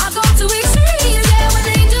arms. I go to extremes, yeah. When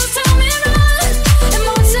angels tell me run, and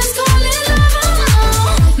monsters call it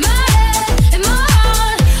love. My head and my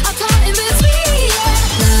heart are caught in between, yeah.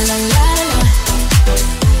 La la la la,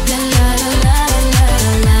 la la la la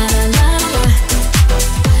la la la.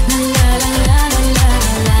 La la la la la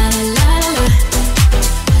la la la.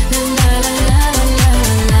 La la la la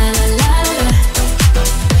la la la la.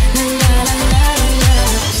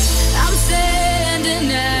 I'm standing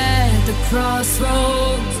at the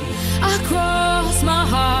crossroads. I cross my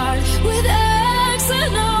heart with X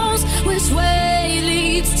and O's. Which way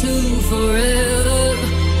leads to forever?